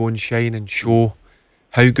to go and shine and show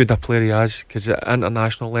how good a player he is, because at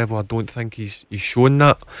international level I don't think he's shown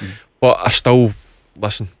that. But I still,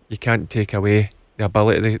 listen, you can't take away the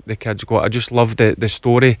ability the kid's got. I just love the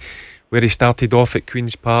story where he started off at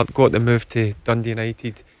Queen's Park, got the move to Dundee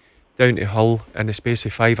United, down to Hull in the space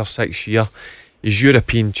of 5 or 6 years. He's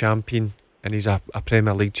European champion and he's a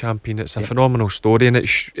Premier League champion. It's a phenomenal story, and it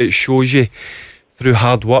shows you through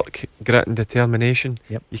hard work, grit and determination,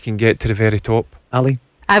 you can get to the very top. Ali?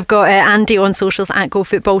 I've got Andy on socials at Go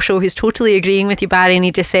Football Show, who's totally agreeing with you, Barry, and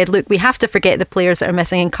he just said, look, we have to forget the players that are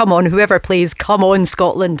missing and come on, whoever plays, come on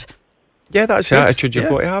Scotland. Yeah, that's the attitude you've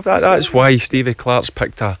got to have. That's why Stevie Clarke's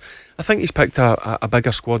picked I think he's picked a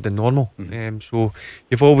bigger squad than normal. So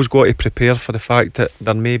you've always got to prepare for the fact that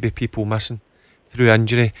there may be people missing through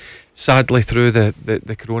injury. Sadly, through the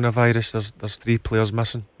coronavirus, there's 3 players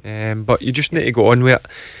missing. But you just need to go on with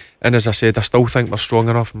it. And as I said, I still think we're strong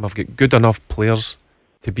enough and we've got good enough players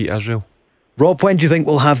to beat Israel. Rob, when do you think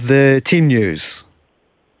we'll have the team news?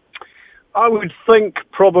 I would think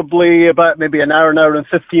probably about maybe an hour and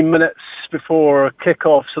 15 minutes before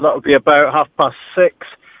kick-off, so that would be about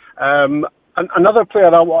 6:30. Another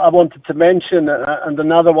player I wanted to mention, and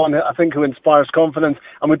another one I think who inspires confidence,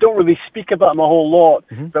 and we don't really speak about him a whole lot,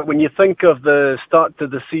 but when you think of the start to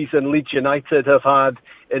the season Leeds United have had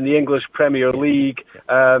in the English Premier League,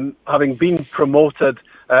 having been promoted,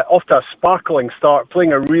 off to a sparkling start,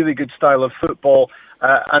 playing a really good style of football,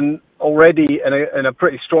 and already in a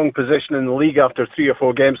pretty strong position in the league after 3 or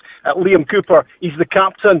 4 games. Liam Cooper, he's the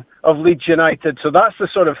captain of Leeds United, so that's the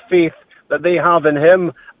sort of faith that they have in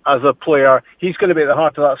him as a player. He's going to be at the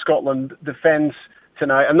heart of that Scotland defence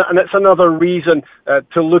tonight, and it's another reason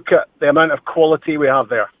to look at the amount of quality we have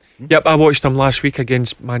there. Yep, I watched him last week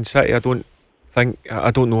against Man City. I don't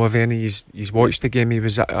know if any he's watched the game. He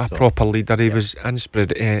was a proper leader. He was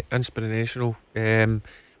inspirational.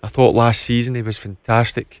 I thought last season he was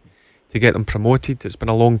fantastic to get them promoted. It's been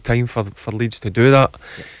a long time for Leeds to do that.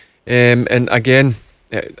 And again,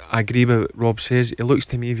 I agree with what Rob says. He looks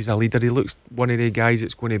to me, if he's a leader, he looks one of the guys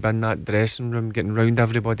that's going to be in that dressing room, getting round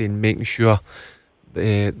everybody and making sure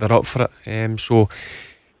they're up for it. So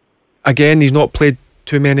again, he's not played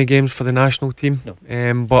too many games for the national team,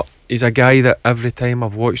 but he's a guy that every time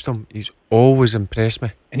I've watched him, he's always impressed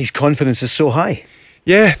me. And his confidence is so high.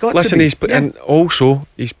 Yeah, listen, and also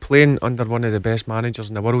he's playing under one of the best managers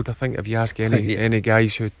in the world. I think if you ask any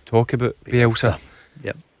guys who talk about Bielsa,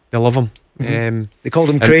 they love him. They called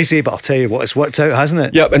him crazy, but I'll tell you what, it's worked out, hasn't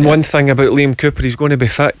it? Yep, and one thing about Liam Cooper, he's going to be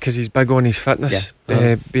fit because he's big on his fitness.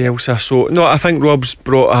 Bielsa. So no, I think Rob's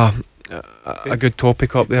brought a good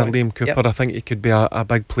topic up there, Liam Cooper. I think he could be a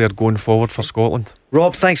big player going forward for Scotland.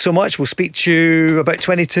 Rob, thanks so much. We'll speak to you about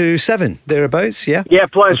 20-7 thereabouts. Yeah,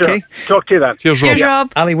 pleasure. Okay. Talk to you then. Cheers,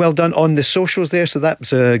 Rob. Ali, well done on the socials there. So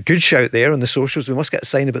that's a good shout there on the socials. We must get a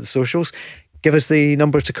sign about the socials. Give us the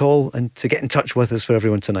number to call and to get in touch with us for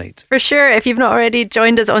everyone tonight. For sure. If you've not already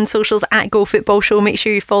joined us on socials at Go Football Show, make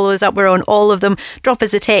sure you follow us up. We're on all of them. Drop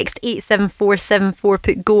us a text 87474.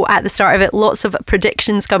 Put Go at the start of it. Lots of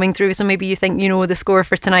predictions coming through. So maybe you think you know the score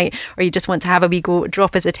for tonight, or you just want to have a wee go.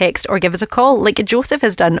 Drop us a text or give us a call like Joseph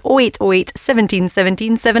has done. 0808 17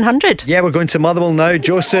 17 700. Yeah, we're going to Motherwell now.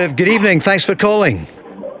 Joseph, good evening. Thanks for calling.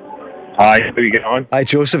 Hi, how are you getting on? Hi,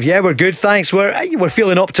 Joseph. Yeah, we're good, thanks. We're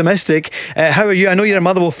feeling optimistic. How are you? I know you're a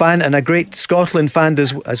Motherwell fan and a great Scotland fan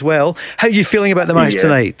as well. How are you feeling about the match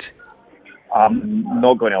tonight? I'm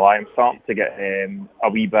not going to lie, I'm starting to get a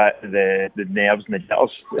wee bit the nerves and the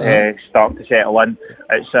jitters starting to settle in.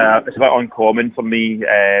 It's a bit uncommon for me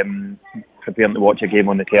preparing to watch a game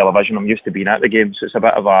on the television. I'm used to being at the game, so it's a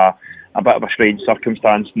bit of a strange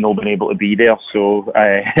circumstance not being able to be there. So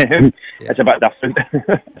it's a bit different.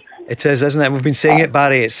 It is, isn't it? We've been saying it,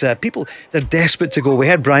 Barry. It's people, they're desperate to go. We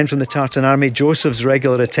heard Brian from the Tartan Army, Joseph's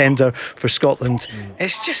regular attender for Scotland.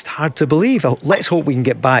 It's just hard to believe. Let's hope we can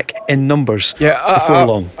get back in numbers before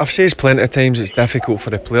long. I've said plenty of times it's difficult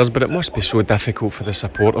for the players, but it must be so difficult for the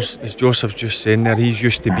supporters. As Joseph's just saying there, he's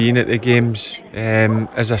used to being at the games.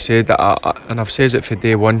 As I said, and I've said it for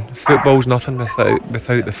day one, football's nothing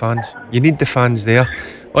without the fans. You need the fans there.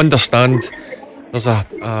 Understand there's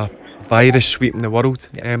a virus sweeping the world,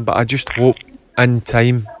 but I just hope in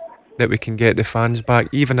time that we can get the fans back,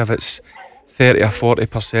 even if it's 30 or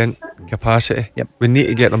 40% capacity. We need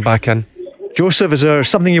to get them back in. Joseph, is there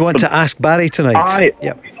something you want to ask Barry tonight?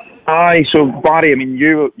 Aye, so Barry, I mean,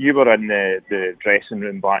 you were in the dressing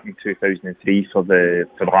room back in 2003 for the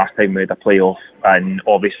last time we had a playoff, and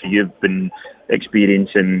obviously you've been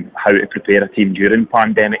experiencing how to prepare a team during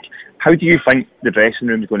pandemic. How do you think the dressing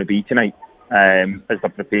room is going to be tonight as they're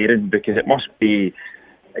preparing? Because it must be,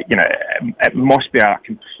 it must be a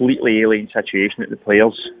completely alien situation at the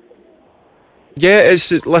players. Yeah,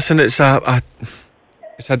 it's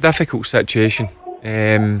a difficult situation.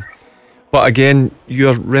 But again,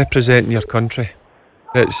 you're representing your country.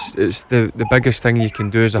 It's the biggest thing you can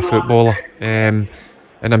do as a footballer. And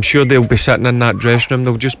I'm sure they'll be sitting in that dressing room.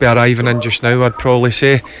 They'll just be arriving in just now, I'd probably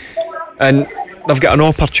say. And they've got an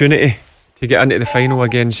opportunity to get into the final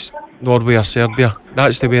against Norway or Serbia.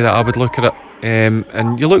 That's the way that I would look at it.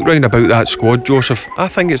 And you look round about that squad, Joseph, I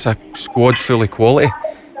think it's a squad full of quality.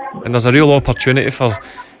 And there's a real opportunity for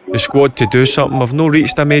the squad to do something. We've not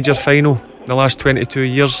reached a major final in the last 22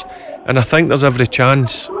 years. And I think there's every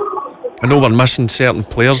chance. I know we're missing certain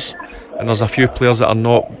players, and there's a few players that are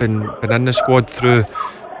not been in the squad through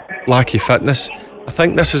lack of fitness. I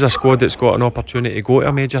think this is a squad that's got an opportunity to go to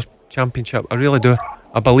a major championship. I really do.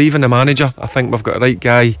 I believe in the manager. I think we've got the right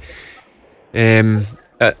guy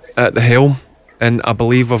at the helm, and I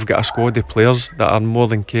believe we've got a squad of players that are more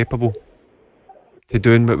than capable to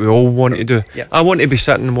doing what we all want to do. I want to be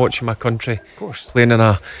sitting and watching my country playing in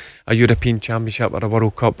a European Championship or a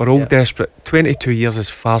World Cup. We're all desperate. 22 years is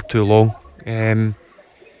far too long.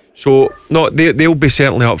 So no, they'll be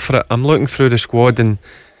certainly up for it. I'm looking through the squad, and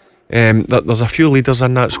there's a few leaders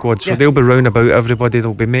in that squad, so they'll be round about everybody.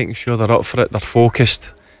 They'll be making sure they're up for it, they're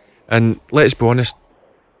focused, and let's be honest,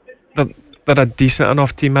 they're a decent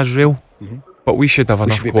enough team, Israel. But we should have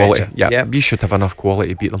enough quality. We should have enough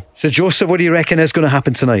quality to beat them. So Joseph, what do you reckon is going to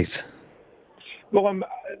happen tonight? Well,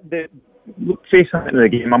 facing into the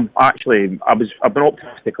game, I've been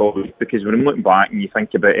optimistic always, because when I'm looking back and you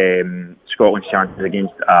think about Scotland's chances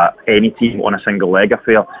against any team on a single leg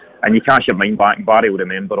affair, and you cast your mind back, and Barry will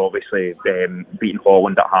remember obviously beating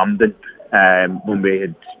Holland at Hampden when we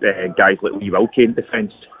had guys like Lee Wilkie in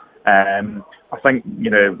defence. I think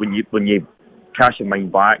when you cast your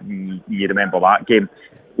mind back and you remember that game,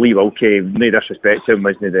 Lee Wilkie, no disrespect to him,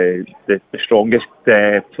 wasn't the strongest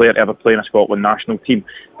player to ever play in a Scotland national team,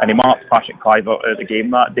 and he marked Patrick Kluivert out of the game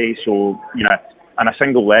that day. So in a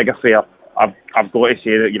single leg affair, I've got to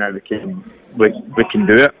say that we can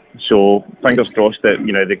do it. So fingers crossed that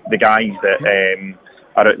the guys that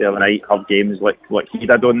are out the other night have games like he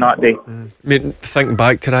did on that day. I mean, thinking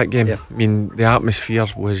back to that game, I mean, the atmosphere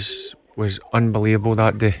was unbelievable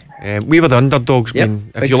that day. We were the underdogs. I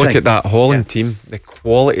mean, if you look at that Holland team, the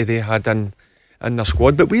quality they had in their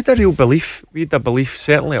squad, but we had a real belief. We had a belief,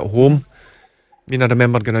 certainly at home. I mean, I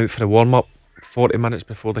remember going out for a warm-up 40 minutes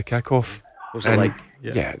before the kick-off. What was it like?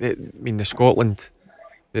 I mean, the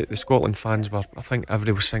Scotland fans were, I think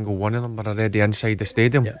every single one of them were already inside the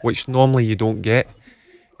stadium, which normally you don't get.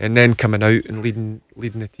 And then coming out and leading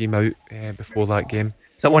the team out before that game.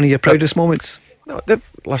 Is that one of your proudest moments? No,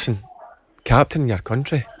 listen, captain your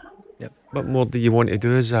country. What more do you want to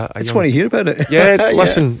do as a I just want to hear about it.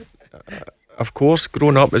 Listen, of course,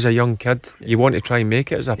 growing up as a young kid, you want to try and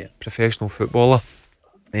make it as a professional footballer.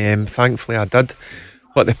 Thankfully I did.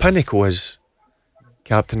 But the pinnacle is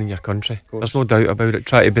captaining your country. There's no doubt about it.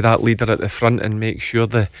 Try to be that leader at the front and make sure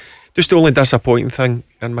just the only disappointing thing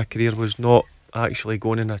in my career was not actually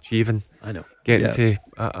going and achieving, getting to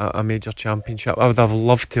a major championship. I would have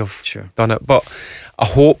loved to have done it, but I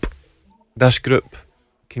hope this group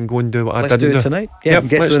can go and do what I didn't do. Let's do it tonight. Get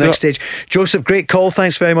to the next stage. Joseph, great call.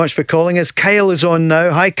 Thanks very much for calling us. Kyle is on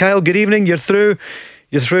now. Hi, Kyle. Good evening. You're through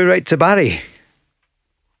right to Barry.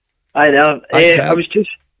 Hi there. Hi, I was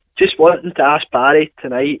just wanting to ask Barry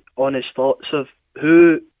tonight on his thoughts of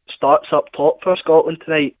who starts up top for Scotland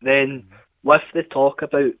tonight. Then, with the talk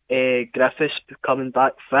about Griffiths coming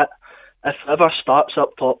back fit, if whoever starts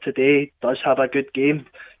up top today does have a good game,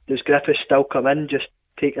 does Griffiths still come in, just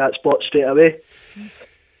take that spot straight away?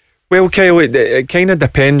 Well, Kyle, it kind of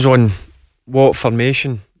depends on what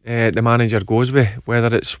formation the manager goes with,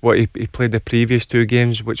 whether it's what he played the previous two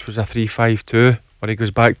games, which was a 3-5-2, or he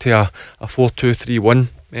goes back to a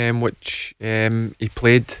 4-2-3-1, which he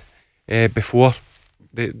played before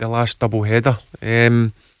the last double header.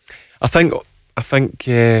 I think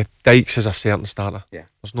Dykes is a certain starter.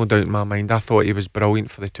 There's no doubt in my mind. I thought he was brilliant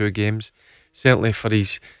for the two games. Certainly for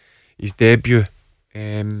his debut.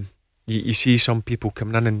 You see some people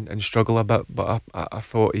coming in and struggle a bit, but I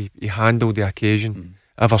thought he handled the occasion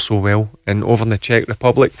ever so well. And over in the Czech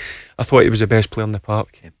Republic, I thought he was the best player in the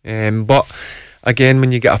park. But again,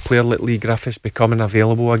 when you get a player like Leigh Griffiths becoming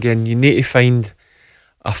available again, you need to find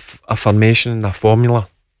a formation and a formula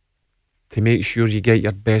to make sure you get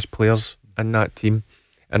your best players in that team.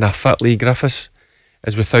 And a fit Leigh Griffiths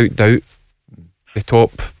is without doubt the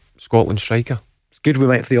top Scotland striker. It's good we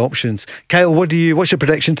might have the options. Kyle, what's your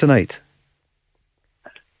prediction tonight?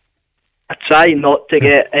 I try not to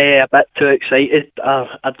get a bit too excited.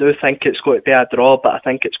 I do think it's going to be a draw, but I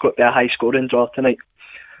think it's going to be a high scoring draw tonight.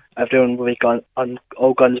 Everyone will be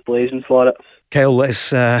all guns blazing for it. Kyle,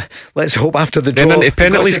 let's hope after the draw. Into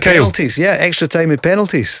penalties, Kyle. Penalties, extra time in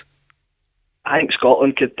penalties. I think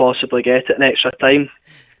Scotland could possibly get it in extra time.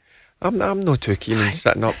 I'm not too keen on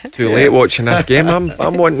sitting up too late watching this game.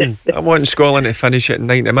 I'm wanting Scotland to finish it in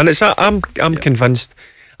 90 minutes. I'm convinced.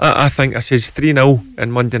 I think I says 3-0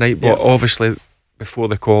 in Monday night, but obviously before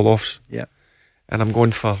the call-offs. And I'll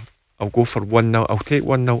go for 1-0. I'll take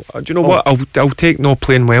 1-0. Do you know what? I'll take not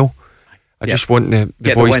playing well. I just want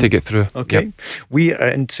the boys to get through. Okay. We are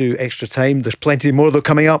into extra time. There's plenty more though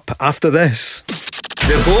coming up after this.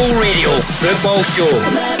 The Go Radio Football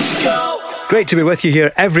Show. Let's go. Great to be with you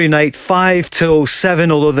here every night, 5 till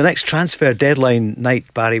 7. Although the next transfer deadline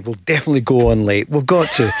night, Barry, will definitely go on late. We've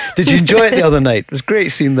got to. Did you enjoy it the other night? It was great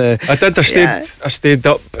seeing the. I did. I stayed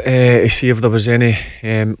up to see if there was any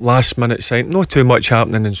last minute sign. Not too much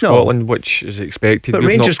happening in Scotland, which is expected. But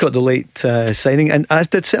Rangers got the late signing, and as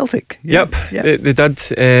did Celtic. Yep. They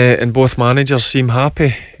did, and both managers seem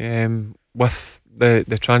happy with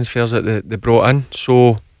the transfers that they brought in.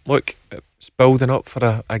 So look, it's building up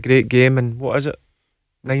for a great game. And what is it?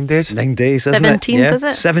 9 days? 9 days, isn't 17th, it? is it?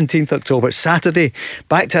 17th October, Saturday.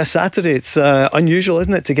 Back to a Saturday. It's unusual,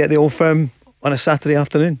 isn't it, to get the Old Firm on a Saturday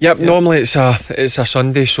afternoon? Yep. Normally it's a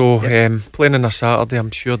Sunday, so playing on a Saturday, I'm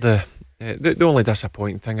sure the only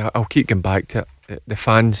disappointing thing, I'll keep going back to it, the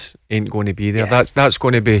fans ain't going to be there. That's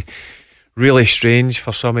going to be really strange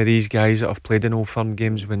for some of these guys that have played in Old Firm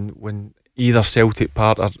games when either Celtic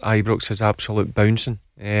Park or Ibrox is absolute bouncing.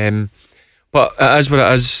 But it is what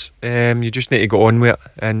it is. You just need to go on with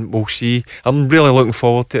it, and we'll see. I'm really looking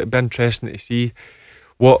forward to it. It'll be interesting to see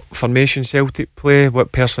what formation Celtic play,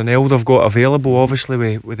 what personnel they've got available,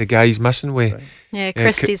 obviously with the guys missing with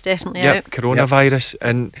Christie's definitely out. Coronavirus,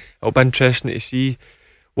 and it'll be interesting to see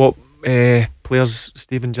what players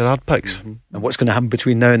Steven Gerrard picks. And what's going to happen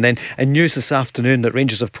between now and then. And news this afternoon that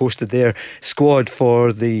Rangers have posted their squad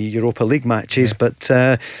for the Europa League matches, but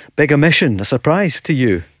big omission, a surprise to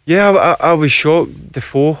you. Yeah, I was shocked.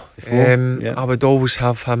 Defoe. Yeah. I would always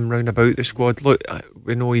have him round about the squad. Look,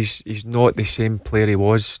 we know he's not the same player he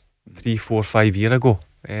was 3, 4, 5 years ago.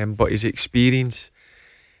 But his experience,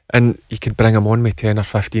 and you could bring him on with 10 or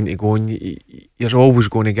 15 to go, and you're always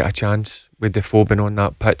going to get a chance with Defoe being on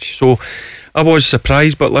that pitch. So I was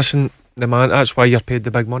surprised, but listen, the man, that's why you're paid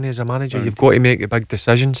the big money as a manager. You've got to make the big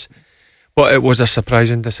decisions. But it was a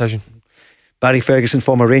surprising decision. Barry Ferguson,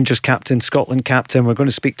 former Rangers captain, Scotland captain. We're going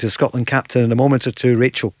to speak to the Scotland captain in a moment or two.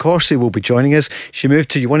 Rachel Corsie will be joining us. She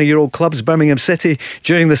moved to one of your old clubs, Birmingham City,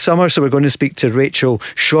 during the summer, so we're going to speak to Rachel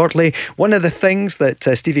shortly. One of the things that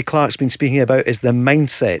Stevie Clarke's been speaking about is the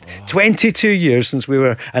mindset. 22 years since we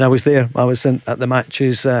were, and I was there, I was at the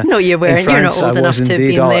matches No, you weren't. in France. You're not old enough to have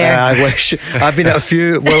indeed. been there. I wish. I've been at a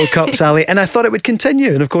few World Cups, Ali, and I thought it would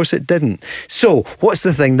continue, and of course it didn't. So what's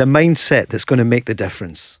the thing, the mindset that's going to make the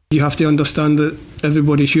difference? You have to understand that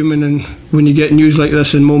everybody's human, and when you get news like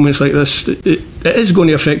this and moments like this, it is going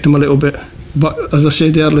to affect them a little bit. But as I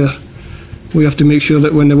said earlier, we have to make sure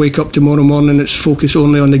that when they wake up tomorrow morning, it's focused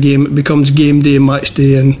only on the game. It becomes game day, match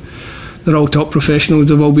day, and they're all top professionals.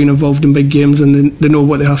 They've all been involved in big games, and they know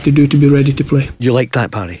what they have to do to be ready to play. You like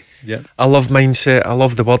that, Barry? Yeah. I love mindset. I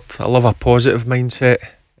love the word. I love a positive mindset.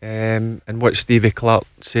 And what Stevie Clarke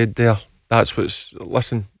said there, that's what's,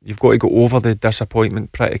 listen, you've got to go over the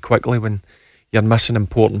disappointment pretty quickly when you're missing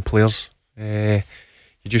important players. You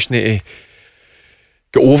just need to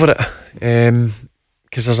get over it,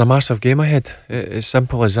 because there's a massive game ahead. It's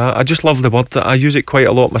simple as that. I just love the word. I use it quite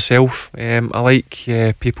a lot myself. I like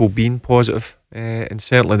people being positive, and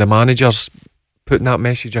certainly the managers putting that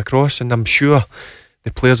message across, and I'm sure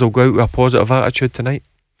the players will go out with a positive attitude tonight.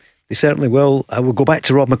 They certainly will. We'll go back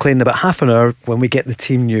to Rob Maclean in about half an hour when we get the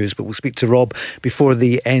team news, but we'll speak to Rob before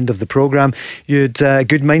the end of the programme. You had a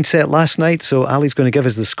good mindset last night, so Ali's going to give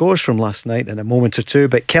us the scores from last night in a moment or two.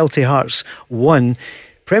 But Kelty Hearts 1,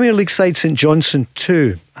 Premier League side St Johnstone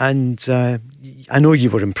 2, and I know you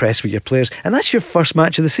were impressed with your players, and that's your first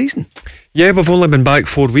match of the season. Yeah, we've only been back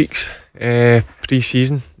 4 weeks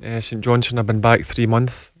pre-season. St Johnstone have been back 3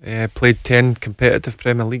 months. Played 10 competitive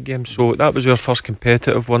Premier League games, so that was our first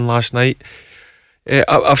competitive one last night.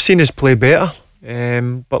 I've seen us play better,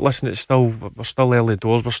 but listen, we're still early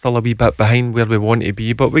doors. We're still a wee bit behind where we want to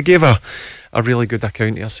be, but we gave a really good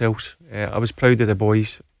account of ourselves. I was proud of the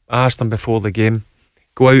boys. I asked them before the game,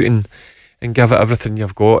 go out and give it everything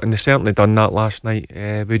you've got, and they certainly done that last night.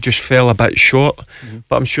 We just fell a bit short,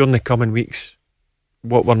 but I'm sure in the coming weeks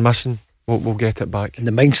what we're missing, we'll get it back. And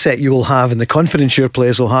the mindset you will have and the confidence your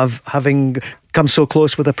players will have, having come so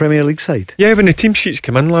close with a Premier League side. Yeah, when the team sheets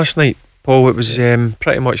came in last night, Paul, it was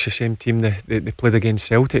pretty much the same team they played against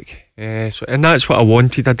Celtic, and that's what I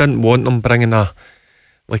wanted. I didn't want them bringing a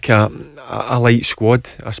light squad.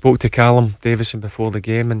 I spoke to Callum Davison before the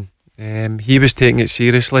game, and he was taking it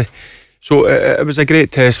seriously. So it was a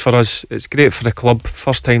great test for us. It's great for the club.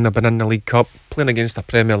 First time they've been in the League Cup, playing against a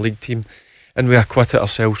Premier League team, and we acquitted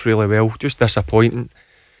ourselves really well. Just disappointing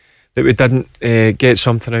that we didn't get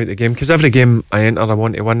something out of the game, because every game I enter I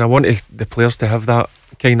want to win. I want the players to have that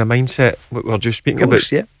kind of mindset, what we're just speaking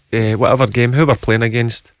about. Yeah. Whatever game, who we're playing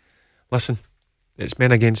against, listen, it's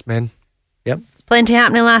men against men. Yep. Plenty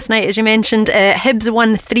happening last night, as you mentioned. Hibs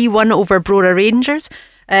won 3-1 over Brora Rangers.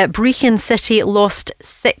 Brechin City lost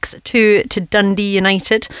 6-2 to Dundee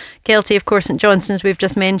United. Kelty, of course, St Johnstone's we've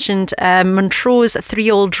just mentioned. Montrose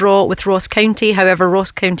 3-3 draw with Ross County. However,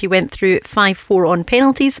 Ross County went through 5-4 on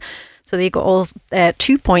penalties, so they got all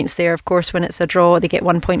 2 points there. Of course, when it's a draw, they get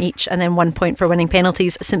 1 point each, and then 1 point for winning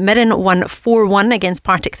penalties. St Mirren won 4-1 against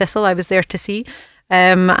Partick Thistle. I was there to see.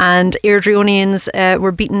 And Airdrieonians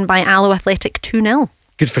were beaten by Alloa Athletic 2-0.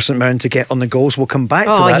 Good for St Mirren to get on the goals. We'll come back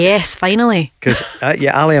to that. Oh yes, finally. Because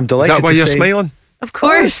Ali, I'm delighted. Is that why you're smiling? Of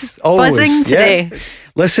course. Always. Buzzing today. Yeah.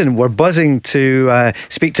 Listen, we're buzzing to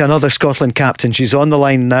speak to another Scotland captain. She's on the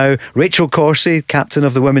line now. Rachel Corsie, captain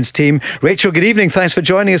of the women's team. Rachel, good evening. Thanks for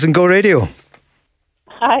joining us on Go Radio.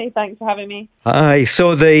 Hi, thanks for having me. Hi.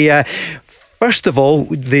 So first of all,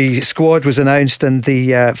 the squad was announced for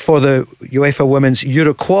the UEFA Women's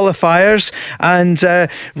Euro qualifiers, and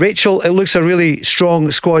Rachel, it looks a really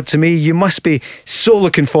strong squad to me. You must be so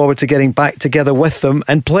looking forward to getting back together with them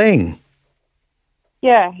and playing.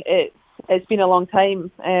 Yeah, it's been a long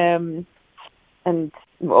time, and I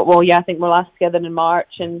think we're last together in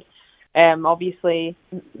March, and obviously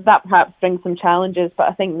that perhaps brings some challenges. But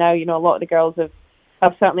I think now, a lot of the girls have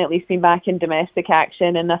certainly at least been back in domestic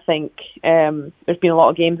action, and I think there's been a lot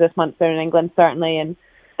of games this month there in England, certainly, and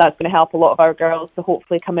that's going to help a lot of our girls to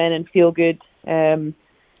hopefully come in and feel good. And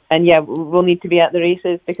yeah, we'll need to be at the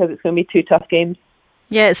races because it's going to be 2 tough games.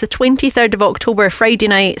 Yeah, it's the 23rd of October, Friday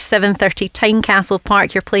night, 7:30, Tynecastle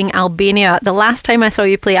Park. You're playing Albania. The last time I saw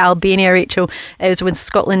you play Albania, Rachel, it was when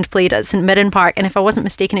Scotland played at St Mirren Park, and if I wasn't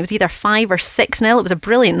mistaken, it was either 5 or 6-0. It was a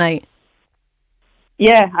brilliant night.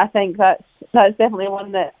 Yeah, I think that's definitely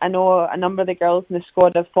one that I know a number of the girls in the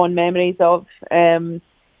squad have fond memories of.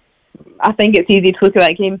 I think it's easy to look at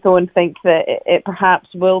that game though and think that it perhaps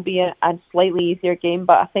will be a slightly easier game,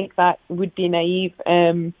 but I think that would be naive.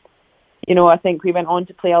 I think we went on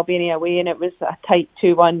to play Albania away and it was a tight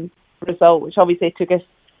 2-1 result, which obviously took us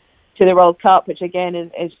to the World Cup, which again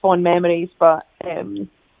is fond memories, but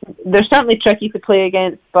they're certainly tricky to play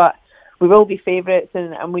against, but we will be favourites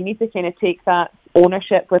and we need to kind of take that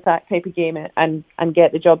ownership with that type of game and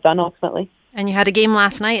get the job done ultimately. And you had a game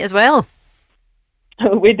last night as well.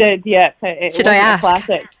 We did, yeah. Should I ask? A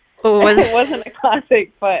classic. It wasn't a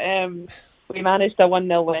classic, but we managed a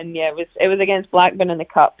 1-0 win. Yeah, it was against Blackburn in the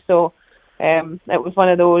Cup, so it was one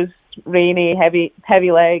of those rainy,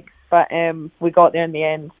 heavy legs, but we got there in the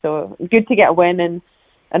end. So good to get a win,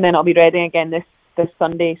 and then I'll be ready again this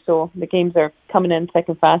Sunday. So the games are coming in thick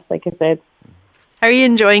and fast, like I said. How are you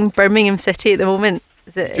enjoying Birmingham City at the moment?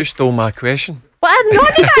 You stole my question. Well, I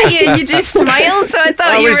nodded at you and you just smiled, so I thought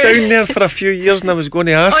I was down there for a few years and I was going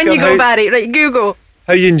to ask on her. You go, Barry. Right, Google.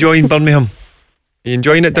 How are you enjoying Birmingham? Are you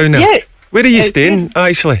enjoying it down there? Yeah. Where are you staying,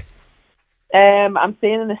 actually? I'm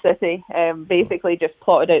staying in the city. Basically just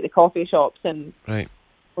plotted out the coffee shops and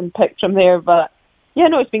picked from there. But yeah,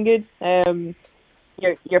 no, it's been good.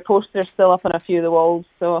 Your poster's still up on a few of the walls,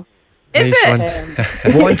 so. Is nice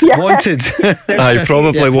it? Wanted. Aye,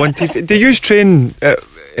 probably wanted. Do you train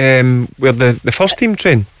where the first team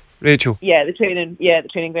train, Rachel? Yeah, the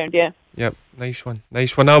training ground. Yeah. Yep, nice one.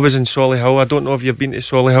 I was in Solihull. I don't know if you've been to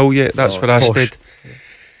Solihull yet. That's where I stayed.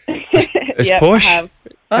 It's yep, posh.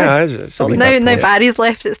 I have. Yeah, it's now Barry's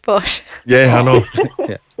left. It's posh. Yeah, I know.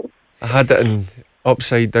 I had it in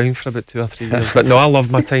upside down for about 2 or 3 years, but no, I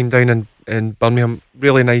loved my time down in Birmingham.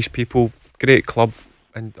 Really nice people, great club.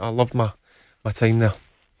 And I loved my time there.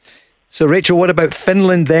 So Rachel, what about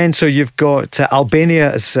Finland then? So you've got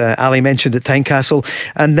Albania, as Ali mentioned, at Tynecastle,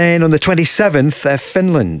 and then on the 27th,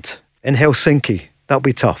 Finland in Helsinki. That'll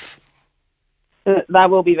be tough. That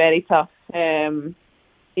will be very tough.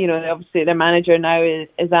 Obviously their manager now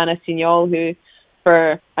is Anna Signol, who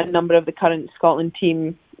for a number of the current Scotland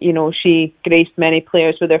team, she graced many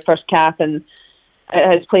players with their first cap and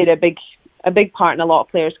has played a big part in a lot of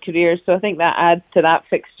players' careers, so I think that adds to that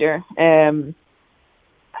fixture. And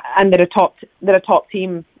they're a top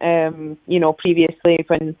team. Previously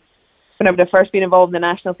whenever they've first been involved in the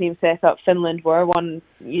national team setup, Finland were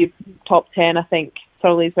top 10. I think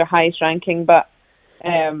probably is their highest ranking. But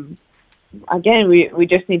again, we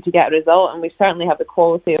just need to get a result, and we certainly have the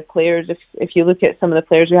quality of players. If you look at some of the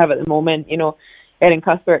players we have at the moment, Erin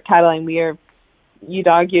Cuthbert, Caroline Weir, you'd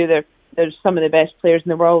argue they're some of the best players in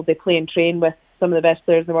the world. They play and train with some of the best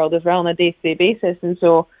players in the world as well on a day-to-day basis. And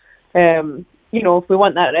so, if we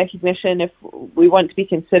want that recognition, if we want to be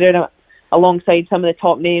considered alongside some of the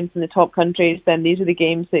top names in the top countries, then these are the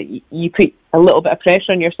games that you put a little bit of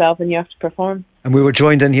pressure on yourself and you have to perform. And we were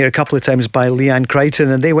joined in here a couple of times by Leanne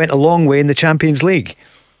Crichton, and they went a long way in the Champions League.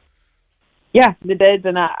 Yeah, they did,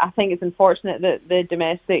 and I think it's unfortunate that the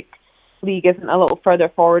domestic league isn't a little further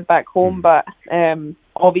forward back home, but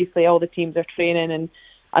obviously all the teams are training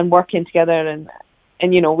and working together, and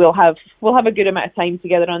we'll have a good amount of time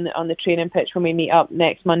together on the training pitch when we meet up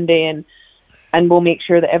next Monday, and we'll make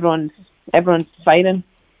sure that everyone's fighting.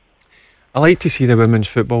 I like to see the women's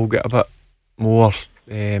football get a bit more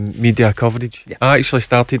media coverage. I'd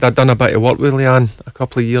done a bit of work with Leanne a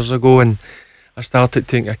couple of years ago, and I started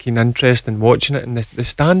taking a keen interest in watching it, and the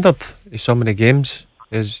standard of some of the games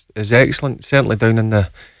is excellent, certainly down in the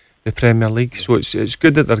Premier League, so it's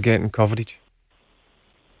good that they're getting coverage.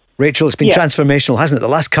 Rachel, it's been transformational, hasn't it, the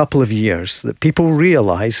last couple of years, that people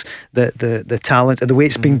realise that the talent and the way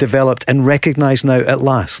it's being developed and recognised now at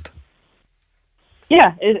last?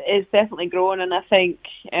 Yeah, it's definitely growing, and I think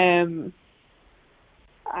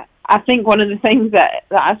one of the things that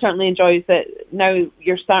I certainly enjoy is that now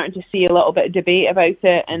you're starting to see a little bit of debate about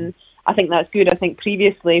it, and I think that's good. I think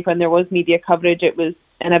previously when there was media coverage, it was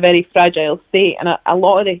in a very fragile state, and a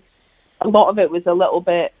lot of it was a little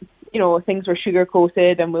bit, things were sugar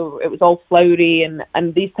coated and it was all flowery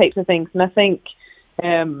and these types of things. And I think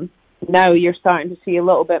now you're starting to see a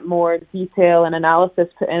little bit more detail and analysis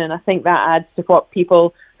put in, and I think that adds to what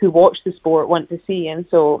people who watch the sport want to see. And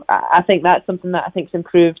so I think that's something that I think's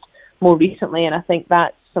improved more recently, and I think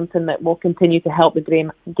that's something that will continue to help the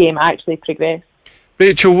game actually progress.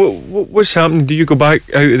 Rachel, what's happening? Do you go back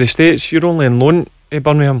out of the States? You're only on loan at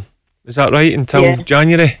Birmingham. Is that right? Until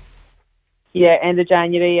January? Yeah, end of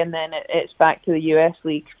January, and then it's back to the US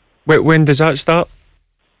League. When does that start?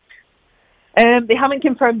 They haven't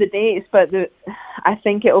confirmed the dates, but I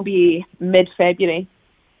think it'll be mid-February.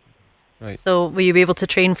 Right. So will you be able to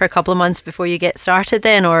train for a couple of months before you get started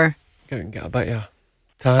then, or Go and get a bit of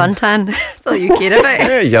suntan? That's all you care about.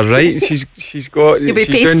 Yeah, you're right. She's got. You'll be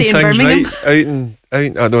she's pasty doing in things Birmingham.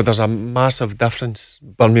 right out. I know there's a massive difference.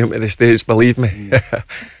 Birmingham to the States, believe me.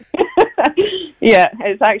 Yeah,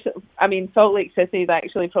 it's actually. I mean, Salt Lake City is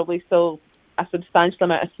actually probably still a substantial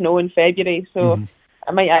amount of snow in February, so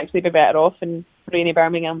I might actually be better off in rainy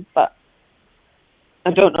Birmingham, but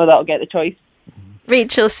I don't know that I'll get the choice.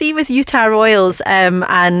 Rachel, see with Utah Royals, and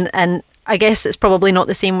I guess it's probably not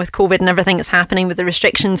the same with COVID and everything that's happening with the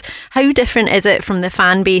restrictions. How different is it from the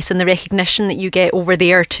fan base and the recognition that you get over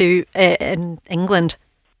there to in England?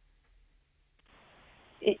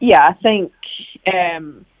 Yeah, I think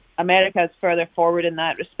America is further forward in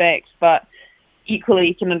that respect, but equally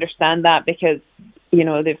you can understand that because, you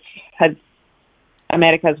know,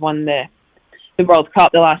 America's won the World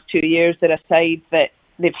Cup the last 2 years. They're a side that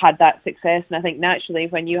they've had that success, and I think naturally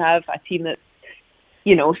when you have a team that's,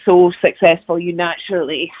 you know, so successful, you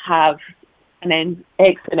naturally have an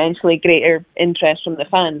exponentially greater interest from the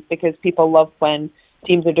fans because people love when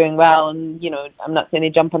teams are doing well, and, you know, I'm not saying they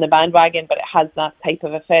jump on the bandwagon, but it has that type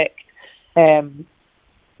of effect.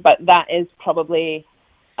 But that is probably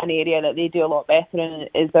an area that they do a lot better in,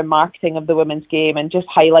 is their marketing of the women's game and just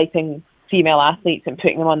highlighting female athletes and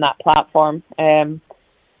putting them on that platform.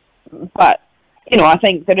 But, you know, I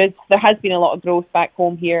think there has been a lot of growth back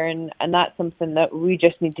home here, and that's something that we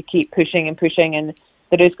just need to keep pushing, and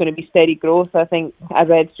there is going to be steady growth. I think I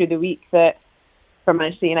read through the week that for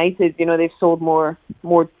Manchester United, you know, they've sold more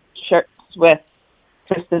shirts with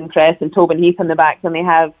Kristen Press and Tobin Heath on the back than they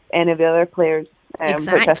have any of the other players.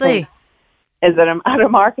 Exactly. Which I think is a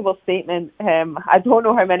remarkable statement. I don't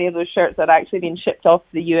know how many of those shirts are actually being shipped off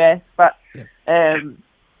to the US, but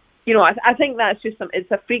you know, I think that's just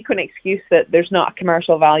it's a frequent excuse that there's not a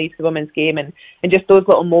commercial value to the women's game, and just those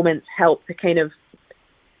little moments help to kind of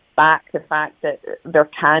back the fact that there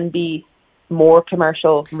can be more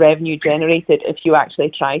commercial revenue generated if you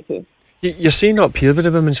actually try to. You're seeing up here with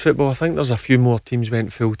the women's football. I think there's a few more teams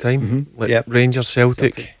went full time, like Rangers,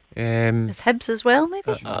 Celtic. It's Hibs as well,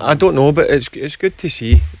 maybe? I don't know, but it's good to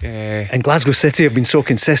see. And Glasgow City have been so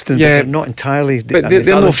consistent, but they're not entirely. But they're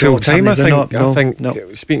not full time. I think.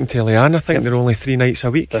 No. Speaking to Leanne, I think they're only 3 nights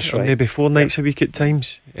a week, That's or right. maybe 4 nights a week at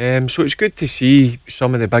times. So it's good to see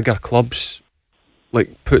some of the bigger clubs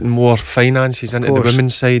like putting more finances into the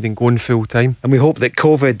women's side and going full time. And we hope that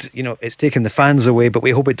COVID, you know, it's taken the fans away, but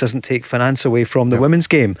we hope it doesn't take finance away from the women's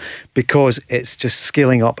game, because it's just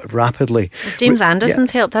scaling up rapidly. James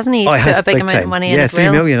Anderson's helped, hasn't he? He's put a big amount of money in as well.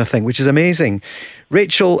 3 million, I think, which is amazing.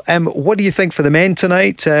 Rachel, what do you think for the men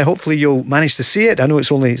tonight? Hopefully you'll manage to see it. I know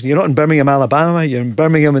you're not in Birmingham, Alabama, you're in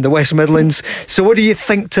Birmingham in the West Midlands. So what do you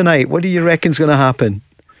think tonight? What do you reckon's going to happen?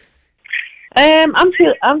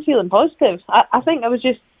 I'm feeling positive. I think I was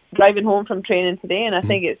just driving home from training today, and I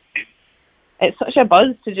think it's such a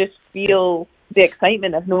buzz to just feel the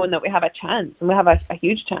excitement of knowing that we have a chance, and we have a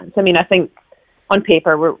huge chance. I mean, I think on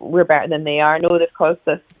paper we're better than they are. I know they've caused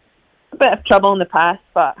us a bit of trouble in the past,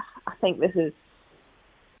 but I think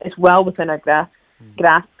it's well within our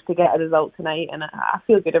grasp to get a result tonight, and I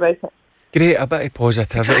feel good about it. Great, a bit of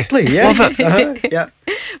positivity. Exactly, yeah. Love it. Yeah.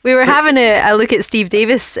 We were having a look at Stevie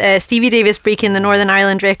Davis breaking the Northern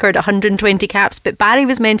Ireland record, 120 caps, but Barry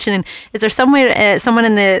was mentioning, is there somewhere someone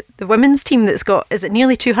in the women's team that's got, is it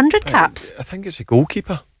nearly 200 caps? I think it's a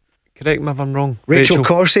goalkeeper. Correct me if I'm wrong. Rachel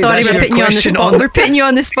Corsie. Sorry, we're putting you on the spot. We're putting you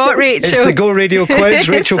on the spot, Rachel. It's the Go Radio quiz,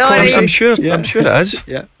 Rachel Corsie. I'm sure it is.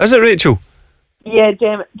 Yeah. Is it, Rachel? Yeah,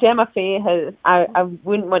 Gemma Fay has. I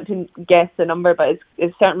wouldn't want to guess the number, but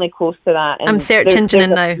it's certainly close to that. And I'm search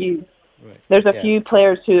engineing now. There's a few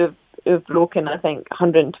players who have broken, I think,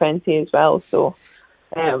 120 as well. So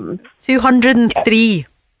 203.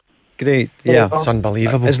 Great, yeah. It's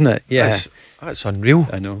unbelievable, isn't it? Yeah. That's unreal.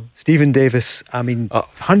 I know. Stephen Davis, I mean,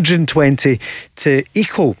 120 to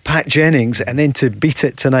equal Pat Jennings and then to beat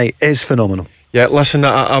it tonight is phenomenal. Yeah, listen,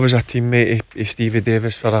 I was a teammate of Stevie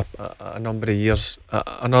Davis for a number of years.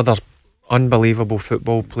 Another unbelievable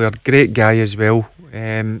football player, great guy as well.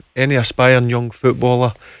 Any aspiring young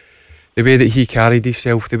footballer, the way that he carried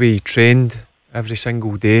himself, the way he trained every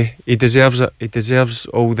single day, he deserves it. He deserves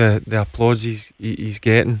all the applause he's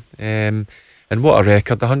getting. And what a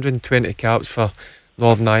record, 120 caps for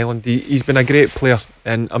Northern Ireland. He's been a great player,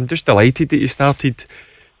 and I'm just delighted that he started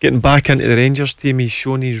getting back into the Rangers team. He's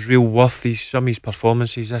shown his real worth. Some of his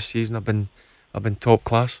performances this season have been top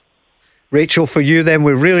class. Rachel, for you then,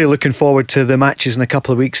 we're really looking forward to the matches in a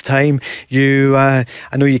couple of weeks' time. I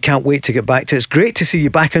know you can't wait to get back to it. It's great to see you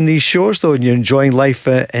back on these shores, though, and you're enjoying life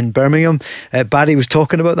in Birmingham. Barry was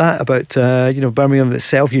talking about that, about Birmingham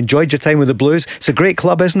itself. You enjoyed your time with the Blues. It's a great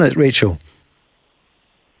club, isn't it, Rachel?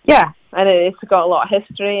 Yeah, and it's got a lot of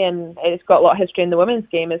history, and it's got a lot of history in the women's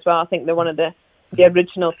game as well. I think they're one of the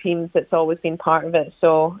original teams that's always been part of it.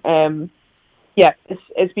 So, yeah,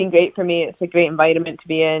 it's been great for me. It's a great environment to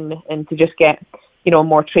be in, and to just get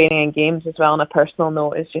more training and games as well on a personal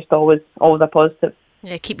note is just always a positive.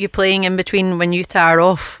 Yeah, keep you playing in between when you are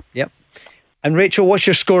off. Yep. And Rachel, what's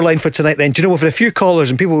your scoreline for tonight then? Do you know, we've had a few callers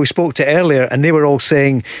and people we spoke to earlier, and they were all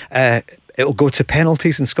saying it'll go to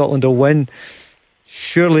penalties and Scotland will win.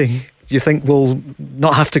 Surely you think we'll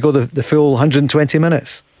not have to go the full 120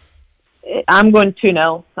 minutes? I'm going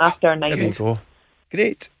 2-0 after 90. There we go.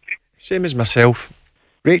 Great. Same as myself.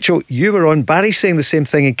 Rachel, you were on, Barry saying the same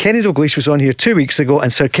thing, and Kenny Dalglish was on here 2 weeks ago,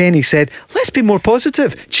 and Sir Kenny said, let's be more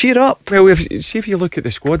positive, cheer up. Well, see if you look at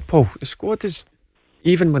the squad, Paul, the squad is,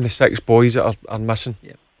 even when the 6 boys that are missing,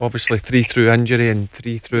 obviously 3 through injury and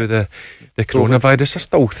 3 through the coronavirus, I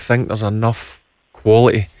still think there's enough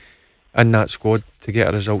quality in that squad to get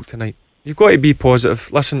a result tonight. You've got to be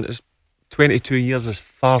positive. Listen, 22 years is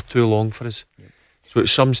far too long for us. So at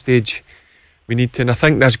some stage we need to, and I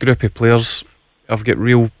think this group of players have got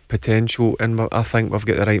real potential, and I think we've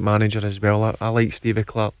got the right manager as well. I like Stevie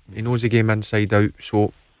Clark. He knows the game inside out,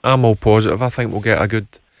 so I'm all positive. I think we'll get a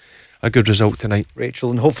good result tonight,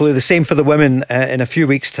 Rachel, and hopefully the same for the women in a few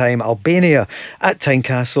weeks' time. Albania at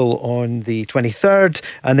Tynecastle on the 23rd,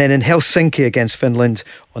 and then in Helsinki against Finland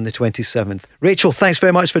on the 27th. Rachel, thanks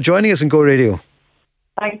very much for joining us on Go Radio.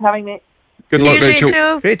 Thanks for having me. Good luck,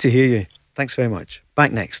 Rachel. Great to hear you. Thanks very much.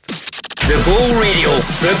 Back next. The Go Radio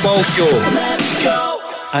Football Show. Let's go.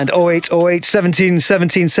 And 0808 17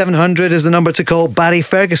 17 700 is the number to call. Barry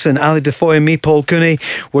Ferguson, Ali DeFoy and me, Paul Cooney.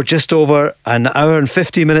 We're just over an hour and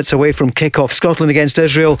 50 minutes away from kick-off, Scotland against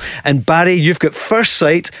Israel. And Barry, you've got first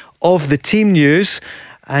sight of the team news,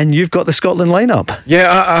 and you've got the Scotland lineup.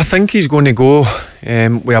 Yeah, I think he's going to go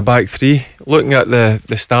with a back 3. Looking at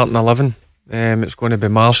the starting 11, it's going to be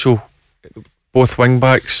Marshall, both wing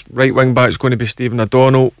backs. Right wing back's going to be Stephen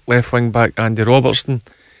O'Donnell, left wing back Andy Robertson,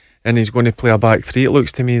 and he's going to play a back 3. It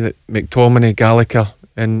looks to me that McTominay, Gallagher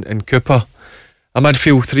and Cooper. A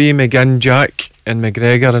midfield 3, McGinn, Jack and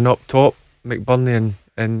McGregor, and up top McBurney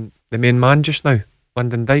and the main man just now,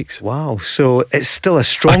 Lyndon Dykes. Wow, so it's still a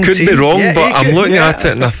strong team. I could be wrong, but I'm looking at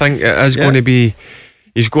it and I think it is going to be,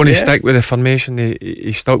 he's going to stick with the formation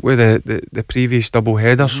he stuck with the previous double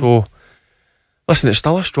header. So listen, it's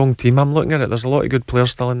still a strong team. I'm looking at it, there's a lot of good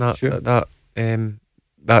players still in that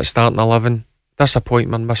starting 11.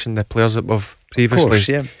 Disappointment missing the players that we've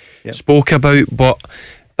previously spoke about, but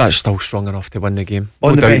that's still strong enough to win the game.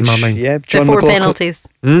 On the doubt bench, in my mind. John Before McLaughlin. penalties.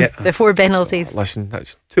 Before penalties. Listen,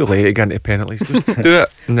 it's too late to get into penalties. Just do it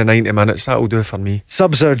in the 90 minutes. That'll do it for me.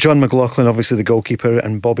 Subs are John McLaughlin, obviously the goalkeeper,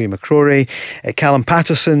 and Bobby McCrory, Callum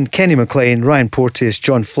Patterson, Kenny McLean, Ryan Porteous,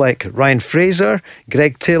 John Fleck, Ryan Fraser,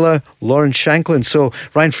 Greg Taylor, Lawrence Shanklin. So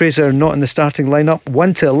Ryan Fraser not in the starting lineup.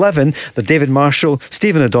 1 to 11, they're David Marshall,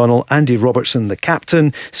 Stephen O'Donnell, Andy Robertson the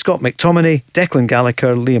captain, Scott McTominay, Declan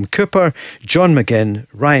Gallagher, Liam Cooper, John McGinn,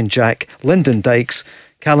 Ryan Jack, Lyndon Dykes,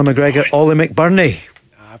 Callum McGregor, Ollie McBurney.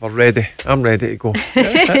 We're ready. I'm ready to go.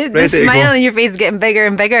 The smile on your face is getting bigger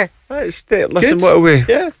and bigger. Listen, what are we?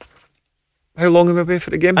 How long are we away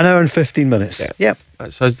for the game? An hour and 15 minutes. Yep.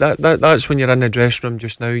 That's when you're in the dressing room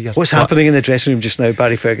just now. What's happening in the dressing room just now,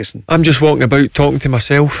 Barry Ferguson? I'm just walking about talking to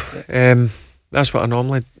myself. That's what I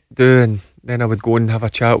normally do, and then I would go and have a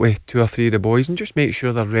chat with 2 or 3 of the boys and just make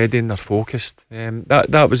sure they're ready and they're focused.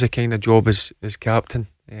 That was the kind of job as captain.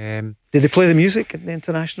 Did they play the music at the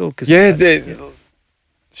international?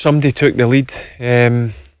 Somebody took the lead.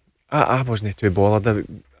 I wasn't too bothered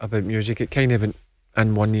about music. It kind of went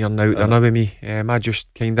in one ear and out the other with me. I just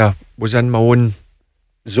kind of was in my own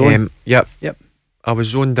zone. Yep. I was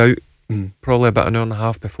zoned out probably about an hour and a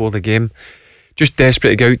half before the game. Just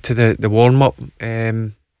desperate to go out to the warm-up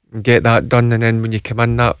and get that done, and then when you come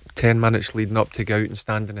in that 10 minutes leading up to go out and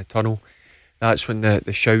stand in the tunnel, that's when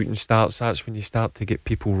the shouting starts. That's when you start to get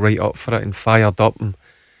people right up for it and fired up, and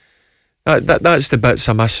that's the bits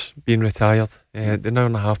I miss being retired. The hour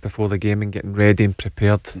and a half before the game and getting ready and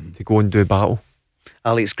prepared to go and do battle.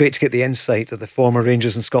 Ali, it's great to get the insight of the former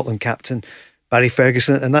Rangers and Scotland captain Barry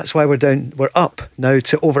Ferguson, and that's why we're up now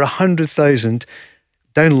to over 100,000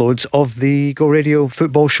 downloads of the Go Radio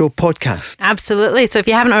Football Show podcast. Absolutely. So if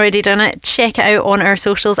you haven't already done it, check it out on our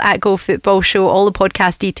socials at Go Football Show. All the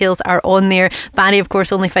podcast details are on there. Barry, of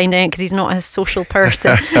course, only found out because he's not a social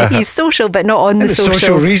person. He's social, but not on the socials.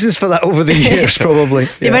 Social reasons for that over the years, probably.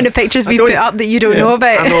 The amount of pictures we've put up that you don't know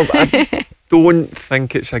about. I know, but I don't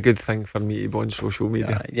think it's a good thing for me to be on social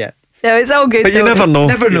media. Yeah. No, it's all good. But you never know.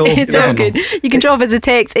 Never know. It's all good. You can drop us a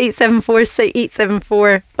text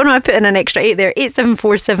 874. Oh no, I put in an extra 8 there.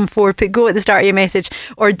 87474. Put go at the start of your message,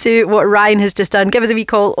 or do what Ryan has just done. Give us a wee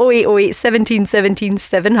call 0808 17 17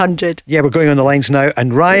 700. Yeah, we're going on the lines now.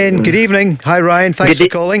 And Ryan, good evening. Hi Ryan, thanks for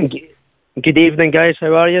calling. Good evening, guys.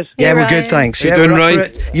 How are you? Yeah, we're good, thanks. How you Yeah, doing, we're up for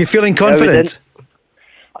Ryan? it. You feeling confident?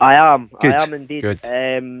 I am. Good. I am indeed. Good.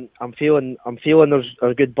 I'm feeling there's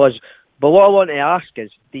a good buzz. But what I want to ask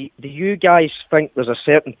is, do you guys think there's a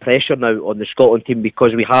certain pressure now on the Scotland team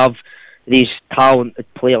because we have these talented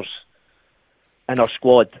players in our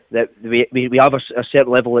squad that we have a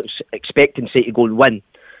certain level of expectancy to go and win,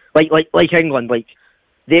 like England, like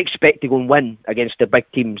they expect to go and win against the big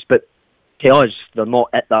teams, but to us they're not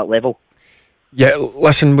at that level. Yeah,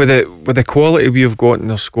 listen, with the quality we've got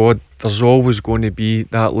in our squad, there's always going to be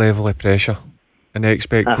that level of pressure and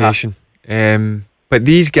expectation. But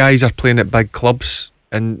these guys are playing at big clubs,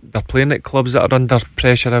 and they're playing at clubs that are under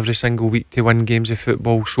pressure every single week to win games of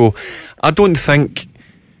football. So I don't think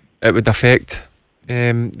it would affect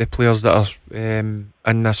the players that are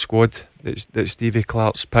in this squad that Stevie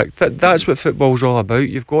Clarke's picked. That's what football's all about.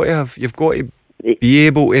 You've got to be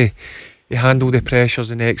able to handle the pressures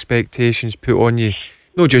and the expectations put on you,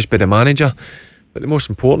 not just by the manager, but the most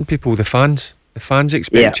important people, the fans. The fans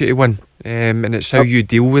expect you to win, and it's how you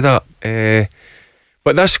deal with that.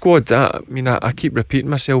 But this squad, I keep repeating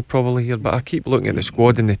myself probably here, but I keep looking at the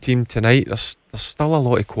squad and the team tonight. There's still a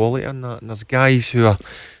lot of quality in that, and there's guys who are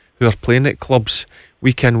playing at clubs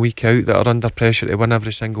week in, week out that are under pressure to win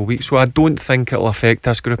every single week. So I don't think it'll affect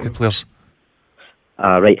this group of players.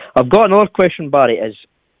 Right. I've got another question, Barry. Is,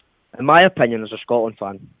 in my opinion, as a Scotland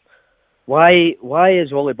fan, why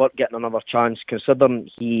is Ollie Burke getting another chance, considering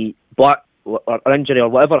or injury or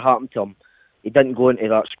whatever happened to him, he didn't go into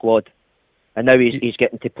that squad? And now he's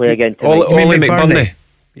getting to play again tonight. Ollie McBurney.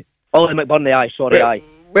 Ollie McBurney, aye.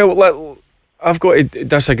 Well, I've got to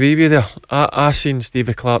disagree with you there. I seen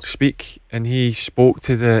Stevie Clarke speak, and he spoke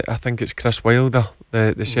to I think it's Chris Wilder,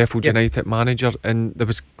 the Sheffield United manager, and there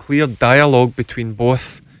was clear dialogue between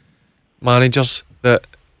both managers that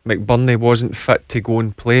McBurney wasn't fit to go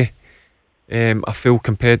and play a full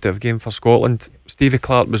competitive game for Scotland. Stevie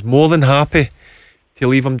Clarke was more than happy to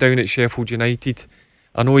leave him down at Sheffield United.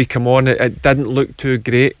 I know he came on, it didn't look too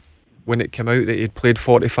great when it came out that he'd played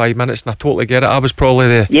 45 minutes, and I totally get it. I was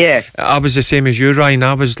probably I was the same as you, Ryan.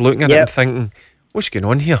 I was looking at it and thinking, what's going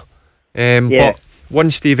on here? But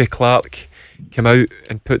once Stevie Clarke came out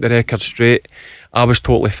and put the record straight, I was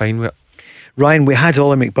totally fine with it. Ryan, we had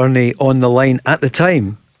Ollie McBurney on the line at the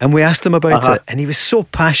time, and we asked him about it, and he was so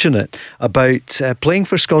passionate about playing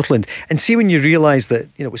for Scotland. And see, when you realise that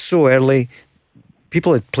it was so early,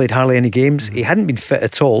 people had played hardly any games, he hadn't been fit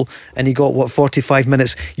at all, and he got 45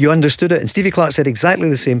 minutes. You understood it, and Stevie Clarke said exactly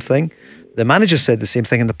the same thing. The manager said the same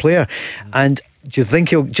thing, and the player. And do you think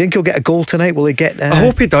he'll get a goal tonight? Will he get? I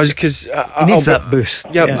hope he does, because he needs that boost.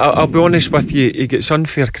 Yeah, I'll be honest with you. He gets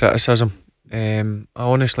unfair criticism. I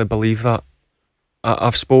honestly believe that.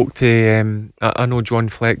 I've spoke to I know John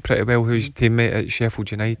Fleck pretty well, who's teammate at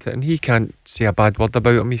Sheffield United, and he can't say a bad word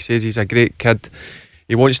about him. He says he's a great kid.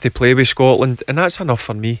 He wants to play with Scotland, and that's enough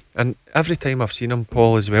for me. And every time I've seen him,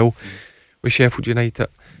 Paul, as well, with Sheffield United,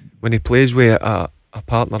 when he plays with a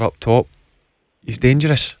partner up top, he's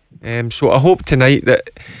dangerous. So I hope tonight that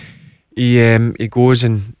he goes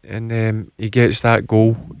and he gets that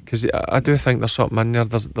goal, because I do think there's something in there.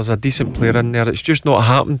 There's a decent player in there. It's just not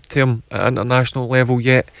happened to him at international level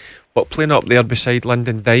yet. But playing up there beside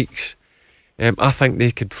Lyndon Dykes, I think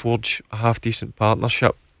they could forge a half decent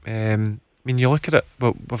partnership. You look at it,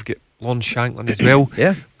 we've got Lon Shanklin as well,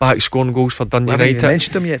 back scoring goals for Dundee United. We haven't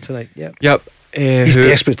mentioned him yet tonight. Yep. He's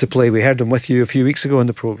desperate to play. We heard him with you a few weeks ago in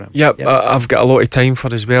the programme. Yep. I've got a lot of time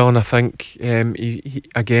for as well, and I think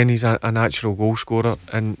he's a natural goal scorer.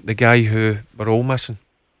 And the guy who we're all missing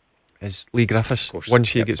is Lee Griffiths, once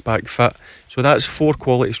he gets back fit. So that's 4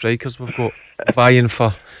 quality strikers we've got vying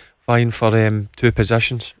for 2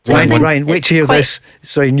 positions. Ryan, wait to hear this.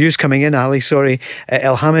 Sorry, news coming in, Ali. Sorry,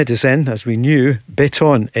 El Hamid is in, as we knew.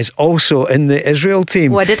 Biton is also in the Israel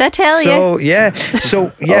team. What did I tell you?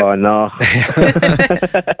 So yeah. Oh no.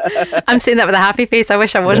 I'm saying that with a happy face. I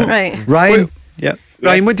wish I wasn't right. Ryan,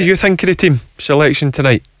 Ryan, what do you think of the team selection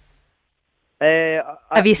tonight?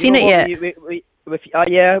 Have you seen it yet? I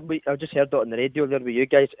just heard it on the radio there with you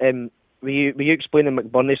guys. Were you explaining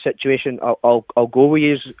McBurney's situation? I'll go with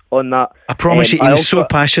you on that. I promise you, he was so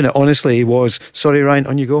passionate. Honestly, he was. Sorry, Ryan,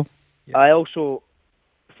 on you go. Yeah. I also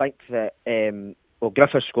think that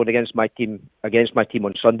Griffiths scored against my team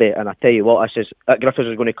on Sunday, and I tell you what, I says Griffiths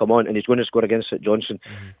is going to come on and he's going to score against St Johnstone,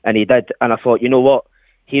 and he did. And I thought, you know what,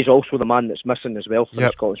 he's also the man that's missing as well for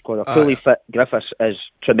the Scotland squad. A fully fit Griffiths is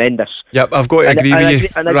tremendous. Yep, I've got to agree with you.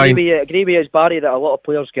 And I agree with you, Barry, that a lot of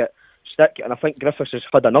players get stick, and I think Griffiths has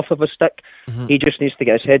had enough of a stick. He just needs to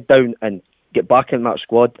get his head down and get back in that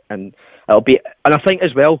squad, and it'll be. And I think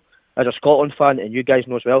as well, as a Scotland fan, and you guys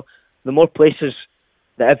know as well, the more places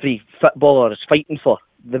that every footballer is fighting for,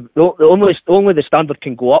 the only the standard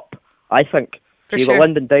can go up, I think. You've got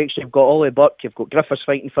Lyndon Dykes, you've got Ollie Burke, you've got Griffiths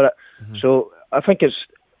fighting for it. So I think it's,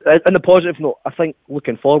 in the positive note, I think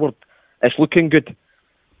looking forward, it's looking good.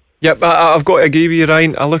 Yep, I've got to agree with you,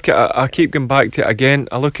 Ryan. I keep going back to it again.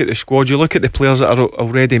 I look at the squad, you look at the players that are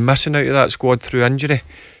already missing out of that squad through injury.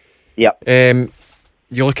 Yep.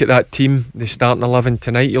 You look at that team, the starting 11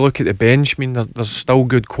 tonight, you look at the bench, I mean, there's still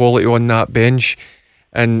good quality on that bench.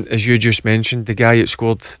 And as you just mentioned, the guy that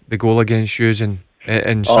scored the goal against you in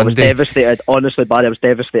Sunday. I was devastated. Honestly, Barry, I was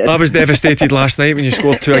devastated. I was devastated last night when you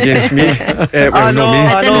scored 2 against me. Well, not me.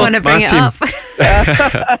 I didn't want to bring it up.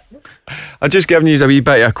 I'm just giving you a wee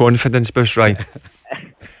bit of confidence boost, Ryan.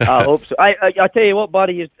 I hope so. I tell you what,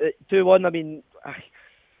 Barry, 2-1. I mean,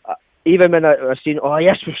 even when I seen,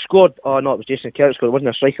 yes, we've scored. Oh no, it was Jason Kerr scored. It wasn't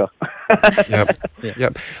a striker.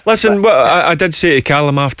 Yep. Listen, what I did say to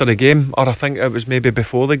Callum after the game, or I think it was maybe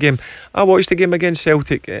before the game, I watched the game against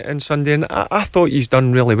Celtic on Sunday, and I thought he's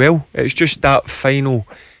done really well. It's just that final,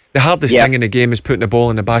 the hardest thing in the game is putting the ball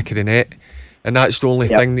in the back of the net, and that's the only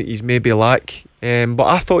thing that he's maybe lack. But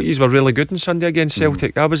I thought he's were really good on Sunday against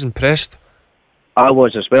Celtic. I was impressed. I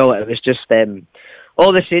was as well. It was just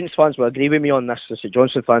all the Saints fans will agree with me on this. The St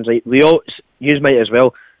Johnstone fans, like we all, you might as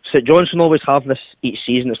well. St Johnstone always have this each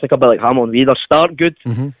season. It's like a bit like Hamilton. We either start good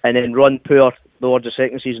and then run poor towards the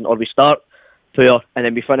second season, or we start poor and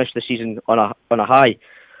then we finish the season on a high.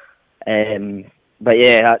 But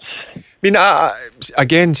yeah, that's. I mean,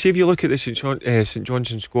 again, see if you look at the St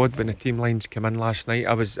Johnstone squad when the team lines came in last night.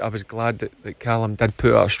 I was glad that Callum did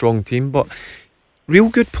put out a strong team, but real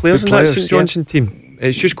good players in that St Johnstone team.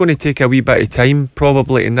 It's just going to take a wee bit of time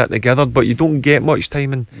probably to knit together, but you don't get much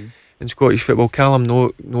time in Scottish football. Callum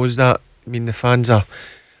knows that. I mean, the fans are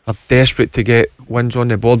desperate to get wins on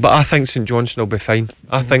the board, but I think St Johnstone will be fine.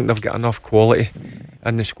 I think they've got enough quality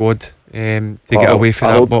in the squad to get away from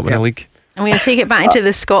that bottom of the league. I'm going to take it back into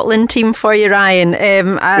the Scotland team for you, Ryan.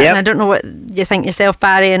 And I don't know what you think yourself,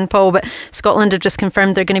 Barry and Paul, but Scotland have just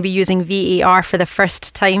confirmed they're going to be using VAR for the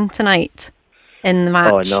first time tonight in the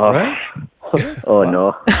match. Oh no! Right? Oh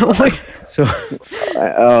no!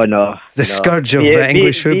 Oh no! The scourge of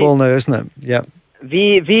English football now, isn't it? Yeah.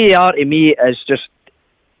 VAR to me is just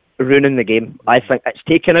ruining the game. I think it's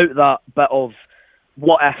taken out that bit of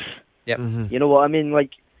what if. Yep. You know what I mean? Like,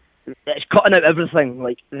 it's cutting out everything.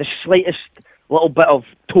 Like the slightest little bit of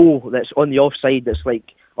toe that's on the offside. That's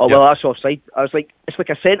like, well, that's offside. I was like, it's like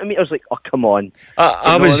a centimetre. I was like, oh, come on.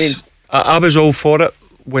 I was all for it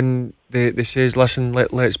when they says, listen,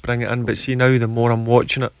 let's bring it in. But see now, the more I'm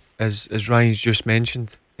watching it, as Ryan's just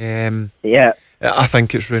mentioned, I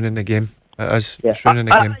think it's ruining the game. It is. Yeah. It's ruining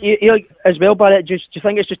the game. You as well, Barrett. Do you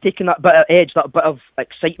think it's just taking that bit of edge, that bit of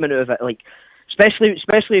excitement out of it? Like,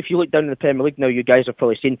 especially if you look down in the Premier League now, you guys have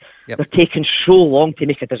probably seen they're taking so long to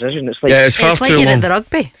make a decision. It's like it's far it's like too you're long. at the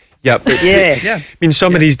rugby. Yeah, but I mean,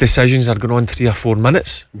 some of these decisions are going on 3 or 4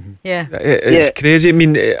 minutes. Yeah, it's crazy. I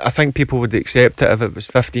mean, I think people would accept it if it was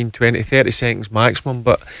 15, 20, 30 seconds maximum,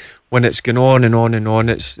 but when it's going on and on and on,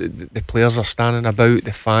 it's the players are standing about,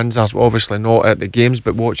 the fans are obviously not at the games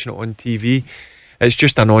but watching it on TV. It's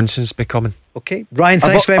just a nonsense becoming. Okay, Ryan,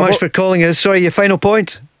 thanks very much for calling us. Sorry, your final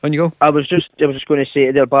point. On you go. I was just going to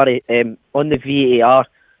say there, Barry, on the VAR,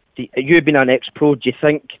 you being an ex-pro, do you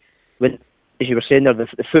think when, as you were saying there, the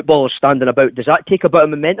footballers standing about, does that take a bit of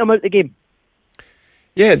momentum out of the game?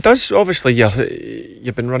 Yeah, it does. Obviously,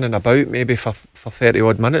 you've been running about maybe for 30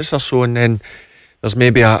 odd minutes or so, and then there's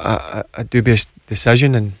maybe a dubious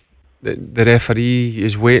decision, and the referee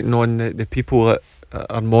is waiting on the people that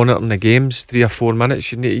are monitoring the games 3 or 4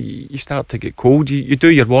 minutes. You start to get cold. You do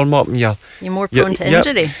your warm up, and you're more prone to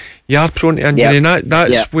injury. You are prone to injury, and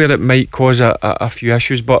that's where it might cause a few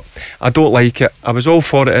issues. But I don't like it. I was all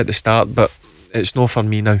for it at the start, but it's no for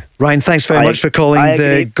me now. Ryan, thanks very much for calling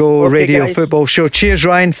the Go Radio Football Show. Cheers,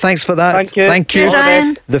 Ryan. Thanks for that. Thank you. Cheers,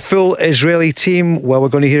 Ryan. The full Israeli team, well, we're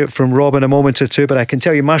going to hear it from Rob in a moment or two, but I can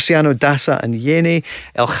tell you Marciano, Dassa and Yeni,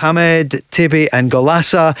 El Hamed, Tibi and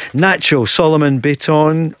Golassa, Nacho, Solomon,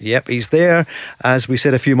 Beton, yep, he's there. As we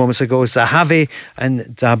said a few moments ago, Zahavi and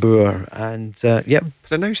Dabur. And, yep.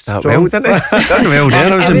 Pronounced that well, didn't I? Done well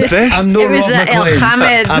there, I was impressed. I'm no Rob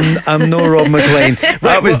McLean. I'm no Rob McLean.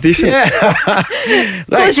 That was decent.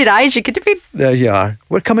 Close your eyes, you could have been. There you are.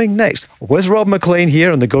 We're coming next with Rob McLean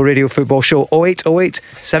here on the Go Radio Football Show. 0808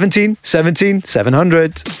 17 17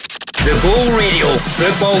 700. The Go Radio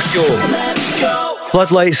Football Show. Let's go.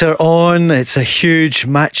 Floodlights are on. It's a huge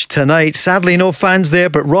match tonight. Sadly, no fans there,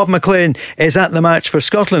 but Rob McLean is at the match for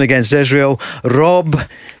Scotland against Israel. Rob,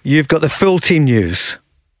 you've got the full team news.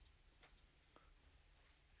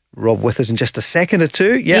 Rob with us in just a second or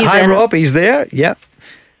two. Yeah, He's hi in. Rob, he's there. Yep.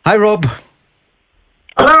 Hi Rob.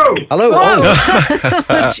 Hello. Hello. Oh.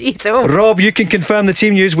 Jeez, oh. Rob, you can confirm the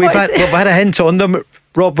team news. We've had a hint on them.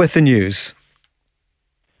 Rob with the news.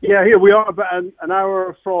 Yeah, here we are about an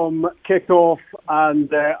hour from kick-off,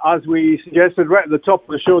 and as we suggested right at the top of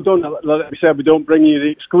the show, we said we don't bring you the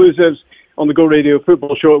exclusives on the Go Radio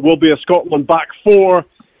Football Show. It will be a Scotland back four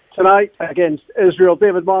tonight against Israel.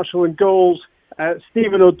 David Marshall in goals,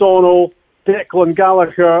 Stephen O'Donnell, Declan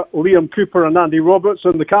Gallagher, Liam Cooper and Andy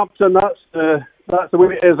Robertson, the captain. That's the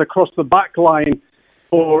way it is across the back line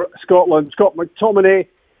for Scotland. Scott McTominay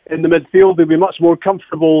in the midfield, he'll be much more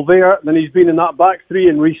comfortable there than he's been in that back three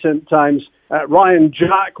in recent times. Ryan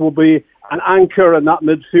Jack will be an anchor in that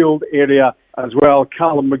midfield area as well.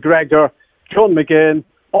 Callum McGregor, John McGinn,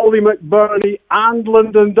 Ollie McBurney and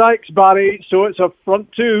Lyndon Dykes, Barry. So it's a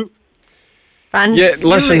front two. Fran, yeah,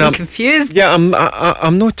 listen, you're I'm confused. Yeah,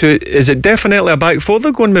 I'm not too. Is it definitely a back four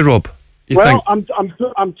they're going with, Rob? Well,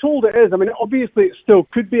 I'm told it is. I mean, obviously, it still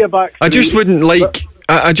could be a back three. I just wouldn't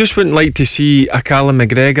like to see a Callum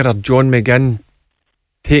McGregor or John McGinn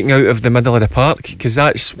taken out of the middle of the park, because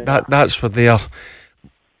that's where they are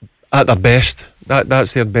at their best.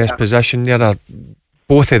 That's their best position.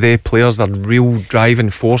 Both of their players are real driving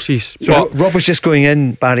forces. So Rob was just going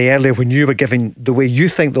in, Barry, earlier when you were giving the way you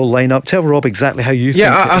think they'll line up. Tell Rob exactly how you think.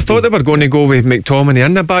 Yeah, I thought they were going to go with McTominay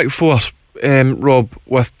in the back four, Rob,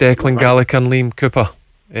 with Declan Gallagher and Liam Cooper,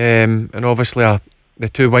 and obviously the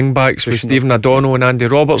two wing backs with Stephen O'Donnell and Andy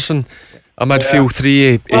Robertson. A midfield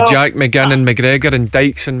three, Jack, McGinn and McGregor, and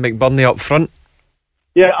Dykes and McBurney up front.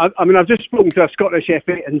 Yeah, I mean, I've just spoken to a Scottish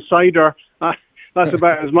FA insider. That's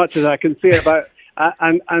about as much as I can say about.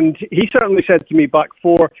 And he certainly said to me back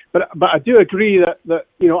four, but I do agree that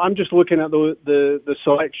I'm just looking at the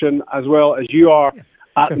selection as well as you are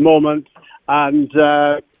at the moment, and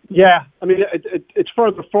I mean it's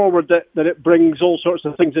further forward that it brings all sorts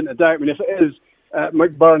of things into doubt. I mean, if it is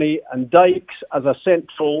McBurney and Dykes as a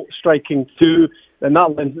central striking two, then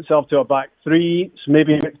that lends itself to a back three. So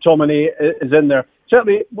maybe McTominay is in there.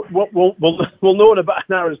 Certainly, we'll know in about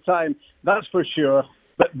an hour's time. That's for sure.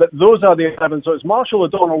 But those are the 11. So it's Marshall,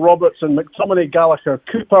 O'Donnell, Robertson, McTominay, Gallagher,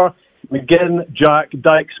 Cooper, McGinn, Jack,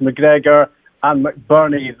 Dykes, McGregor and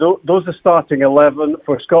McBurney. Those are starting 11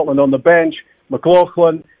 for Scotland. On the bench,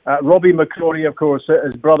 McLaughlin, Robbie McCrory, of course,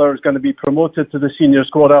 his brother is going to be promoted to the senior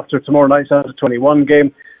squad after tomorrow night's under-21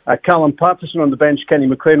 game. Callum Patterson on the bench, Kenny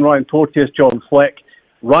McLean, Ryan Porteous, John Fleck,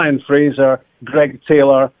 Ryan Fraser, Greg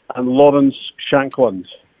Taylor and Lawrence Shankland.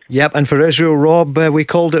 Yep, and for Israel, Rob, we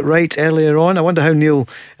called it right earlier on. I wonder how Neil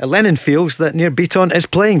Lennon feels that Nir Bitton is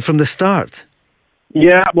playing from the start.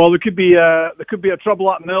 Yeah, well, there could be a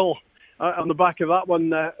trouble at Mill on the back of that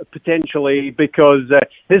one potentially, because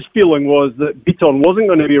his feeling was that Bitton wasn't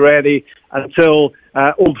going to be ready until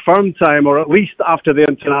Old Firm time, or at least after the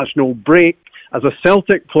international break. As a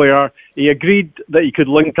Celtic player, he agreed that he could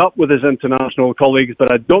link up with his international colleagues,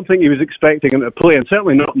 but I don't think he was expecting him to play, and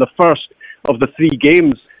certainly not in the first of the three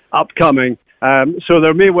games upcoming. So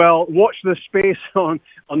there may well watch the space on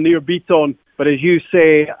Nir Bitton, but as you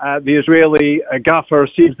say, the Israeli gaffer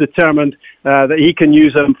seems determined that he can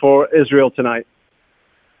use him for Israel tonight.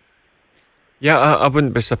 Yeah, I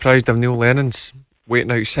wouldn't be surprised if Neil Lennon's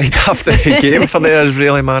waiting outside after the game for the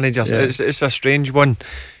Israeli manager. Yeah. It's a strange one.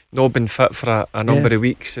 Not been fit for a number of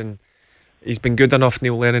weeks, and he's been good enough,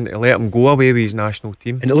 Neil Lennon, to let him go away with his national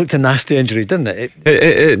team. And it looked a nasty injury, didn't it?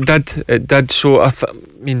 It did. So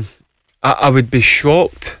I would be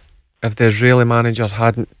shocked if the Israeli manager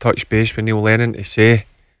hadn't touched base with Neil Lennon to say,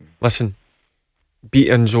 listen,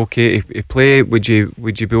 Beaton's okay to play. Would you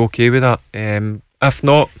be okay with that? If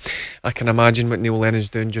not, I can imagine what Neil Lennon's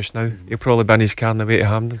doing just now. He'll probably be in his car on the way to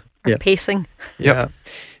Hampden. and pacing. Yeah.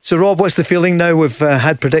 So Rob, what's the feeling now? We've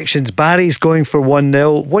had predictions. Barry's going for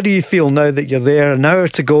 1-0. What do you feel now that you're there, an hour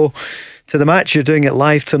to go to the match? You're doing it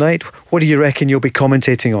live tonight. What do you reckon you'll be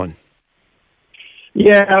commentating on?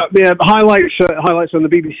 Highlights on the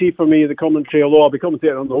BBC for me, the commentary, although I'll be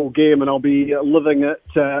commentating on the whole game and I'll be living it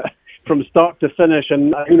from start to finish,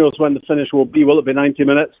 and who knows when the finish will be. Will it be 90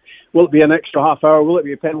 minutes? Will it be an extra half hour? Will it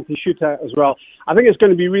be a penalty shootout as well? I think it's going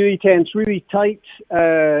to be really tense, really tight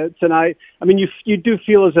tonight. I mean, you do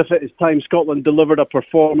feel as if it is time Scotland delivered a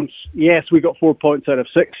performance. Yes, we got 4 points out of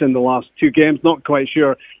 6 in the last 2 games. Not quite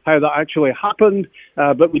sure how that actually happened,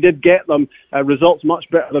 but we did get them. Results much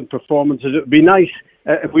better than performances. It would be nice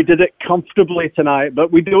if we did it comfortably tonight,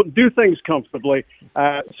 but we don't do things comfortably.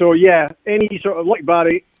 Any sort of, like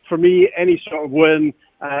Barry, for me, any sort of win,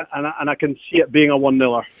 and I can see it being a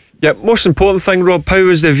 1-0. Yeah, most important thing, Rob, how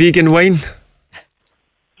was the vegan wine?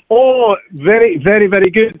 Oh, very, very, very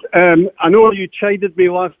good. I know you chided me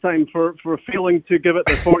last time for failing to give it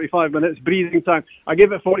the 45 minutes breathing time. I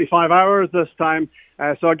gave it 45 hours this time,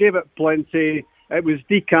 so I gave it plenty. It was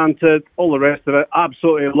decanted, all the rest of it,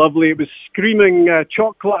 absolutely lovely. It was screaming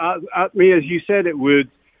chocolate at me, as you said it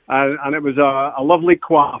would, and it was a lovely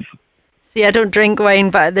quaff. See, I don't drink wine,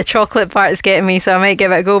 but the chocolate part is getting me, so I might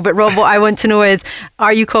give it a go. But Rob, what I want to know is,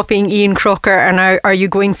 are you copying Ian Crocker, and are you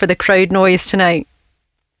going for the crowd noise tonight?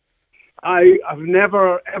 I've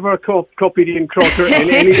never ever copied Ian Crocker in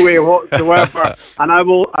any way whatsoever, and I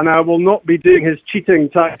will not be doing his cheating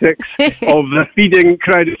tactics of feeding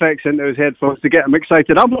crowd effects into his headphones to get him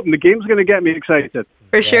excited. I'm hoping the game's going to get me excited.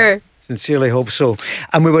 For sure. Sincerely hope so.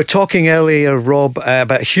 And we were talking earlier, Rob,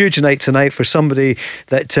 about a huge night tonight for somebody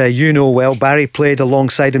that you know well. Barry played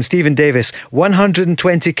alongside him. Stephen Davis,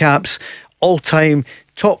 120 caps, all-time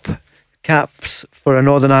top caps for a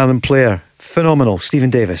Northern Ireland player. Phenomenal, Stephen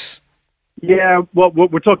Davis. Yeah, well,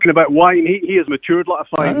 we're talking about wine. He has matured like a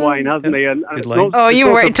fine wine, hasn't he? And it's not, you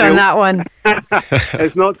worked on that one.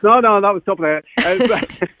 It's not. No, that was top of the head.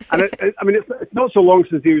 It's not so long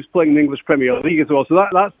since he was playing the English Premier League as well. So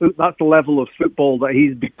that's the level of football that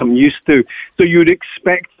he's become used to. So you'd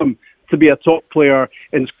expect him to be a top player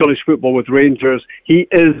in Scottish football with Rangers. He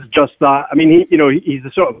is just that. I mean, he's the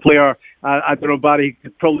sort of player. I don't know, Barry, he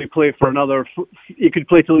could probably play for another. He could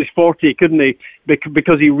play till he's 40, couldn't he?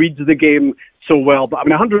 Because he reads the game so well. But I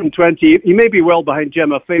mean, 120. He may be well behind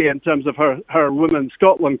Gemma Fay in terms of her Women's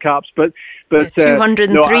Scotland caps, but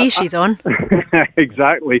 203 she's on.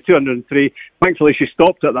 Exactly, 203. Thankfully, she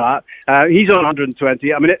stopped at that. He's on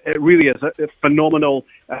 120. I mean, it really is a phenomenal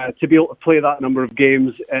to be able to play that number of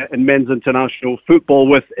games in men's international football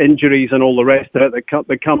with injuries and all the rest of it that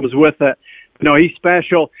comes with it. No, he's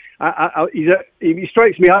special. He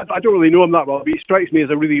strikes me, I don't really know him that well, but he strikes me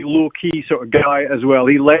as a really low-key sort of guy as well.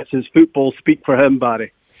 He lets his football speak for him,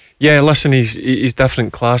 Barry. Yeah, listen, he's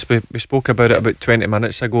different class. We spoke about it about 20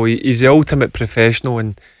 minutes ago. He's the ultimate professional,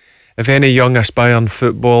 and if any young aspiring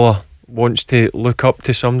footballer wants to look up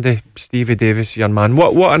to somebody, Stevie Davis, your man.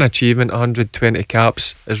 What an achievement, 120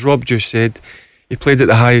 caps. As Rob just said, he played at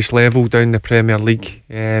the highest level down the Premier League.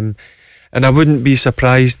 And I wouldn't be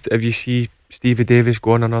surprised if you see Stevie Davis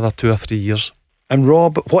go on another 2 or 3 years. And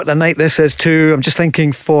Rob, what a night this is too. I'm just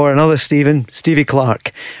thinking for another Stevie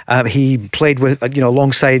Clarke. He played with,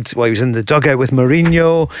 alongside, he was in the dugout with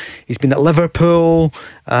Mourinho. He's been at Liverpool.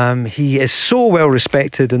 He is so well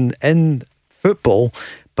respected in football.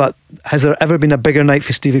 But has there ever been a bigger night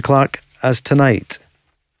for Stevie Clarke as tonight?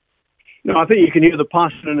 No, I think you can hear the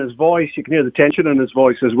passion in his voice. You can hear the tension in his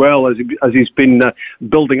voice as well as he's been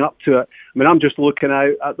building up to it. I mean, I'm just looking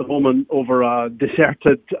out at the moment over a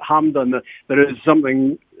deserted Hampden. There is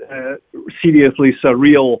something seriously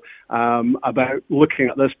surreal about looking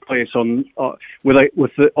at this place on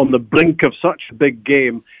the brink of such a big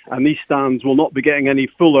game, and these stands will not be getting any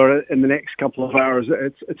fuller in the next couple of hours.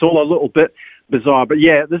 It's all a little bit bizarre, but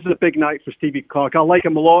yeah, this is a big night for Stevie Clarke. I like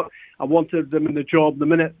him a lot. I wanted him in the job the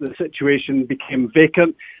minute the situation became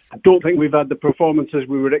vacant. I don't think we've had the performances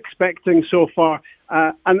we were expecting so far,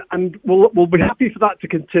 and we'll be happy for that to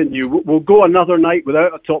continue. We'll go another night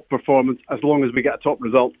without a top performance as long as we get a top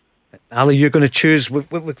result. Ali, you're going to choose. We've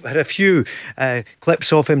had a few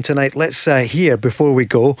clips of him tonight. Let's hear, before we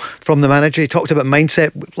go, from the manager. He talked about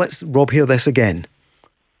mindset. Let's, Rob, hear this again.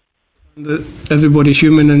 Everybody's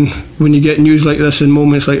human, and when you get news like this and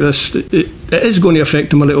moments like this, it is going to affect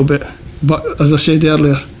them a little bit. But as I said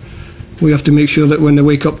earlier, we have to make sure that when they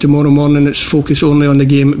wake up tomorrow morning, it's focused only on the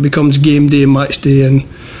game. It becomes game day and match day, and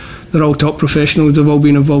they're all top professionals. They've all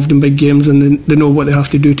been involved in big games, and they know what they have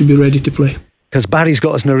to do to be ready to play. Because Barry's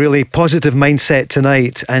got us in a really positive mindset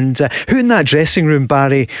tonight. And who in that dressing room,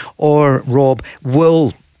 Barry or Rob,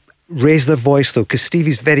 will raise their voice though, because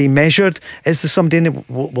Stevie's very measured. Is there somebody in it?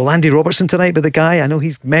 Will Andy Robertson tonight be the guy? I know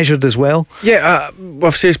he's measured as well. Yeah,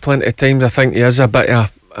 we've said plenty of times, I think he is a bit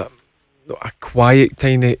of a quiet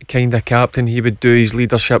kind of captain. He would do his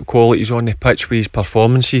leadership qualities on the pitch with his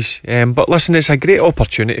performances. But listen, it's a great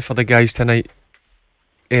opportunity for the guys tonight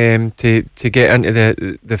to get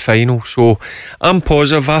into the final. So I'm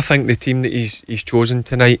positive. I think the team that he's chosen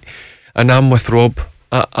tonight, and I'm with Rob.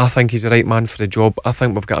 I think he's the right man for the job. I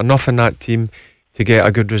think we've got enough in that team to get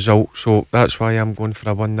a good result. So that's why I'm going for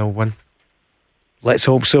a 1-0 win. Let's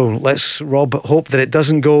hope so. Let's, Rob, hope that it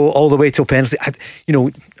doesn't go all the way till penalty.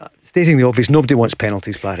 Stating the obvious, nobody wants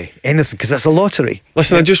penalties, Barry. Anything, because it's a lottery.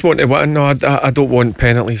 Listen, I just want to... No, I don't want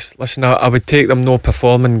penalties. Listen, I would take them not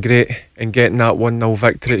performing great and getting that 1-0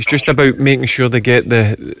 victory. It's just about making sure they get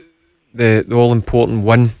the all-important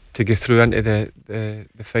win to go through into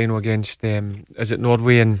the final against is it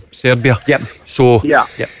Norway and Serbia? Yep. So yep.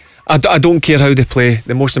 I don't care how they play.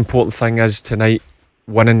 The most important thing is tonight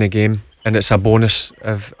winning the game, and it's a bonus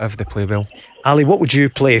if they play well. Ali, what would you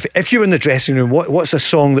play if you were in the dressing room? What's a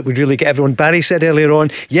song that would really get everyone? Barry said earlier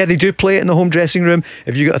on, yeah, they do play it in the home dressing room.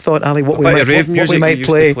 Have you got a thought, Ali, what we might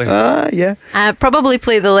play? Yeah. Probably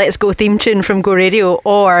play the Let's Go theme tune from Go Radio,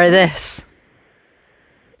 or this.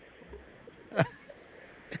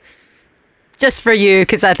 Just for you,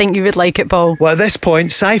 because I think you would like it, Paul. Well, at this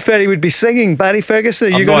point, Cy Ferry would be singing. Barry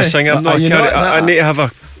Ferguson, are you going to sing? I need to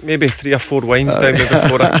have maybe 3 or 4 wines down me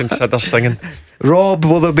before I consider singing. Rob,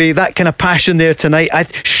 will there be that kind of passion there tonight?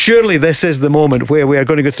 Surely this is the moment where we are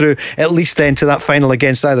going to go through at least then to that final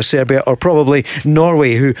against either Serbia or probably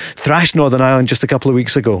Norway, who thrashed Northern Ireland just a couple of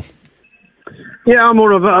weeks ago. Yeah, I'm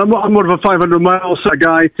more of a 500 miles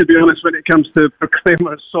guy, to be honest, when it comes to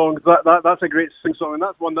proclaimers songs. That's a great sing song, and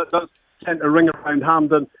that's one that does tend to ring around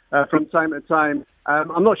Hampden from time to time.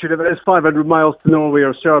 I'm not sure if it is 500 miles to Norway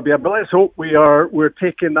or Serbia, but let's hope we're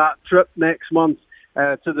taking that trip next month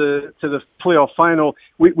to the playoff final.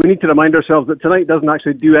 We need to remind ourselves that tonight doesn't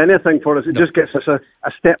actually do anything for us. It just gets us a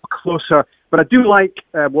step closer. But I do like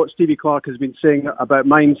what Stevie Clarke has been saying about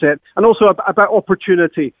mindset and also about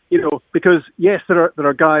opportunity. Because yes, there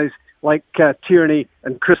are guys like Tierney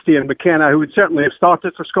and Christie and McKenna who would certainly have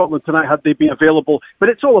started for Scotland tonight had they been available. But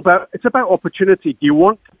it's about opportunity. Do you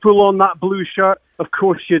want to pull on that blue shirt? Of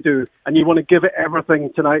course you do, and you want to give it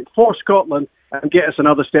everything tonight for Scotland and get us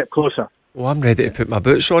another step closer. Well, I'm ready to put my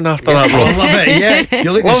boots on after that, Rob. I love it. Yeah,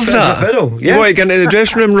 you look as fit as a fiddle. Yeah. You want to get into the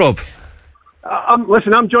dressing room, Rob?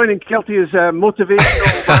 Listen, I'm joining Kelty as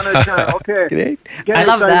motivational manager. Okay, great. I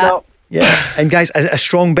love that. Up. Yeah, and guys, a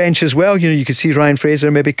strong bench as well. You could see Ryan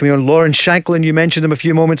Fraser maybe coming on. Lauren Shanklin, you mentioned him a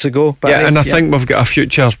few moments ago. Yeah, and I think we've got a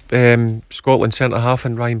future Scotland centre half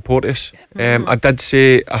in Ryan Porteous. I did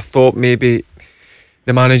say I thought maybe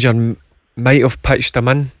the manager might have pitched him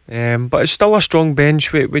in, but it's still a strong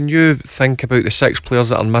bench. When you think about the 6 players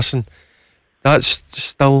that are missing, that's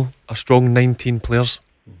still a strong 19 players.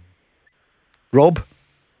 Rob,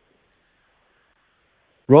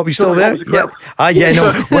 you still there? Yeah. I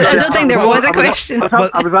don't think there was a question.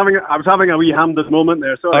 I was having a wee Hampden moment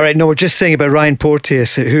there. Sorry. All right, no, we're just saying about Ryan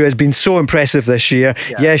Porteous, who has been so impressive this year.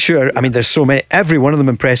 Yeah, sure. I mean, there's so many, every one of them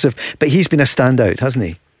impressive, but he's been a standout, hasn't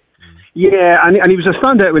he? Yeah, and he was a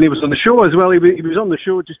standout when he was on the show as well. He was on the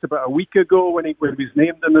show just about a week ago when he was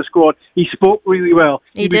named in the squad. He spoke really well.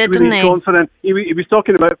 He did, was really didn't he? Confident. He was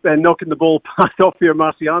talking about knocking the ball past Ofir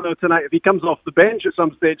Marciano tonight. If he comes off the bench at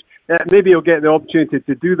some stage, maybe he'll get the opportunity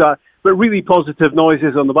to do that. But really positive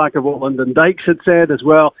noises on the back of what Lyndon Dykes had said as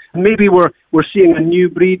well. And maybe we're seeing a new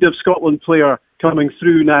breed of Scotland player coming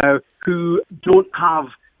through now who don't have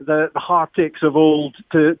the heartaches of old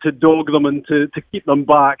to dog them and to keep them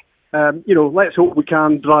back. Let's hope we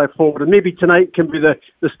can drive forward, and maybe tonight can be the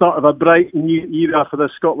start of a bright new era for the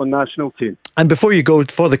Scotland national team. And before you go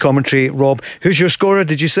for the commentary, Rob, who's your scorer,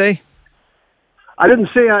 did you say? I didn't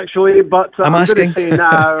say actually, but I'm asking. Going to say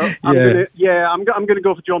now. I'm going to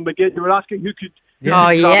go for John McGinn. You were asking who could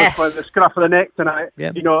by the scruff of the neck tonight.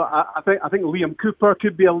 Yep. I think Liam Cooper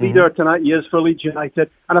could be a leader tonight. He is for Leeds United,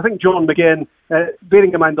 and I think John McGinn,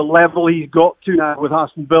 bearing in mind the level he's got to now with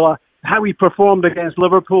Aston Villa, how he performed against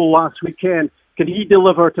Liverpool last weekend. Can he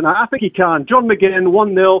deliver tonight? I think he can. John McGinn,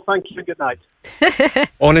 1-0. Thank you and good night.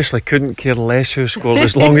 Honestly, couldn't care less who scores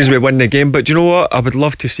as long as we win the game. But do you know what? I would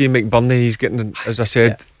love to see McBurney. He's getting, as I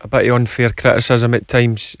said, a bit of unfair criticism at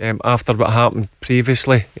times after what happened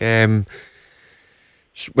previously. With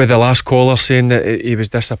the last caller saying that he was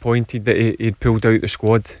disappointed that he'd pulled out the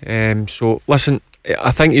squad. So listen,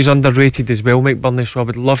 I think he's underrated as well, Mike Burnley, so I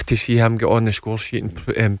would love to see him get on the score sheet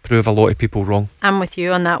and prove a lot of people wrong. I'm with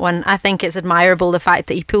you on that one. I think it's admirable the fact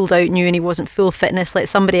that he pulled out, knew and he wasn't full fitness, let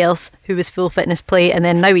somebody else who was full fitness play, and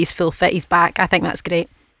then now he's full fit, he's back. I think that's great.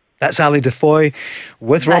 That's Ali DeFoy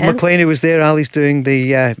with Rob Maclean, who was there. Ali's doing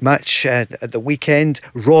the match at the weekend.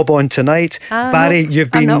 Rob on tonight. Barry,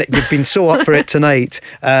 you've been so up for it tonight.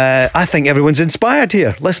 I think everyone's inspired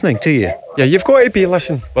here listening to you. Yeah, you've got to be.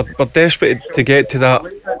 Listen, we're desperate to get to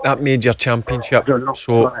that major championship.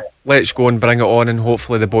 So let's go and bring it on, and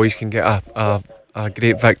hopefully the boys can get a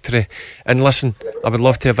great victory. And listen, I would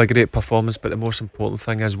love to have a great performance, but the most important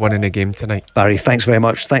thing is winning the game tonight. Barry, thanks very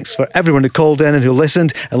much. Thanks for everyone who called in and who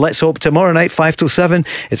listened, and let's hope tomorrow night 5 till 7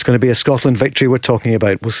 it's going to be a Scotland victory we're talking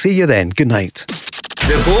about. We'll see you then. Good night.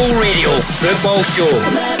 The Go Radio Football Show.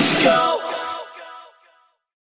 Let's go.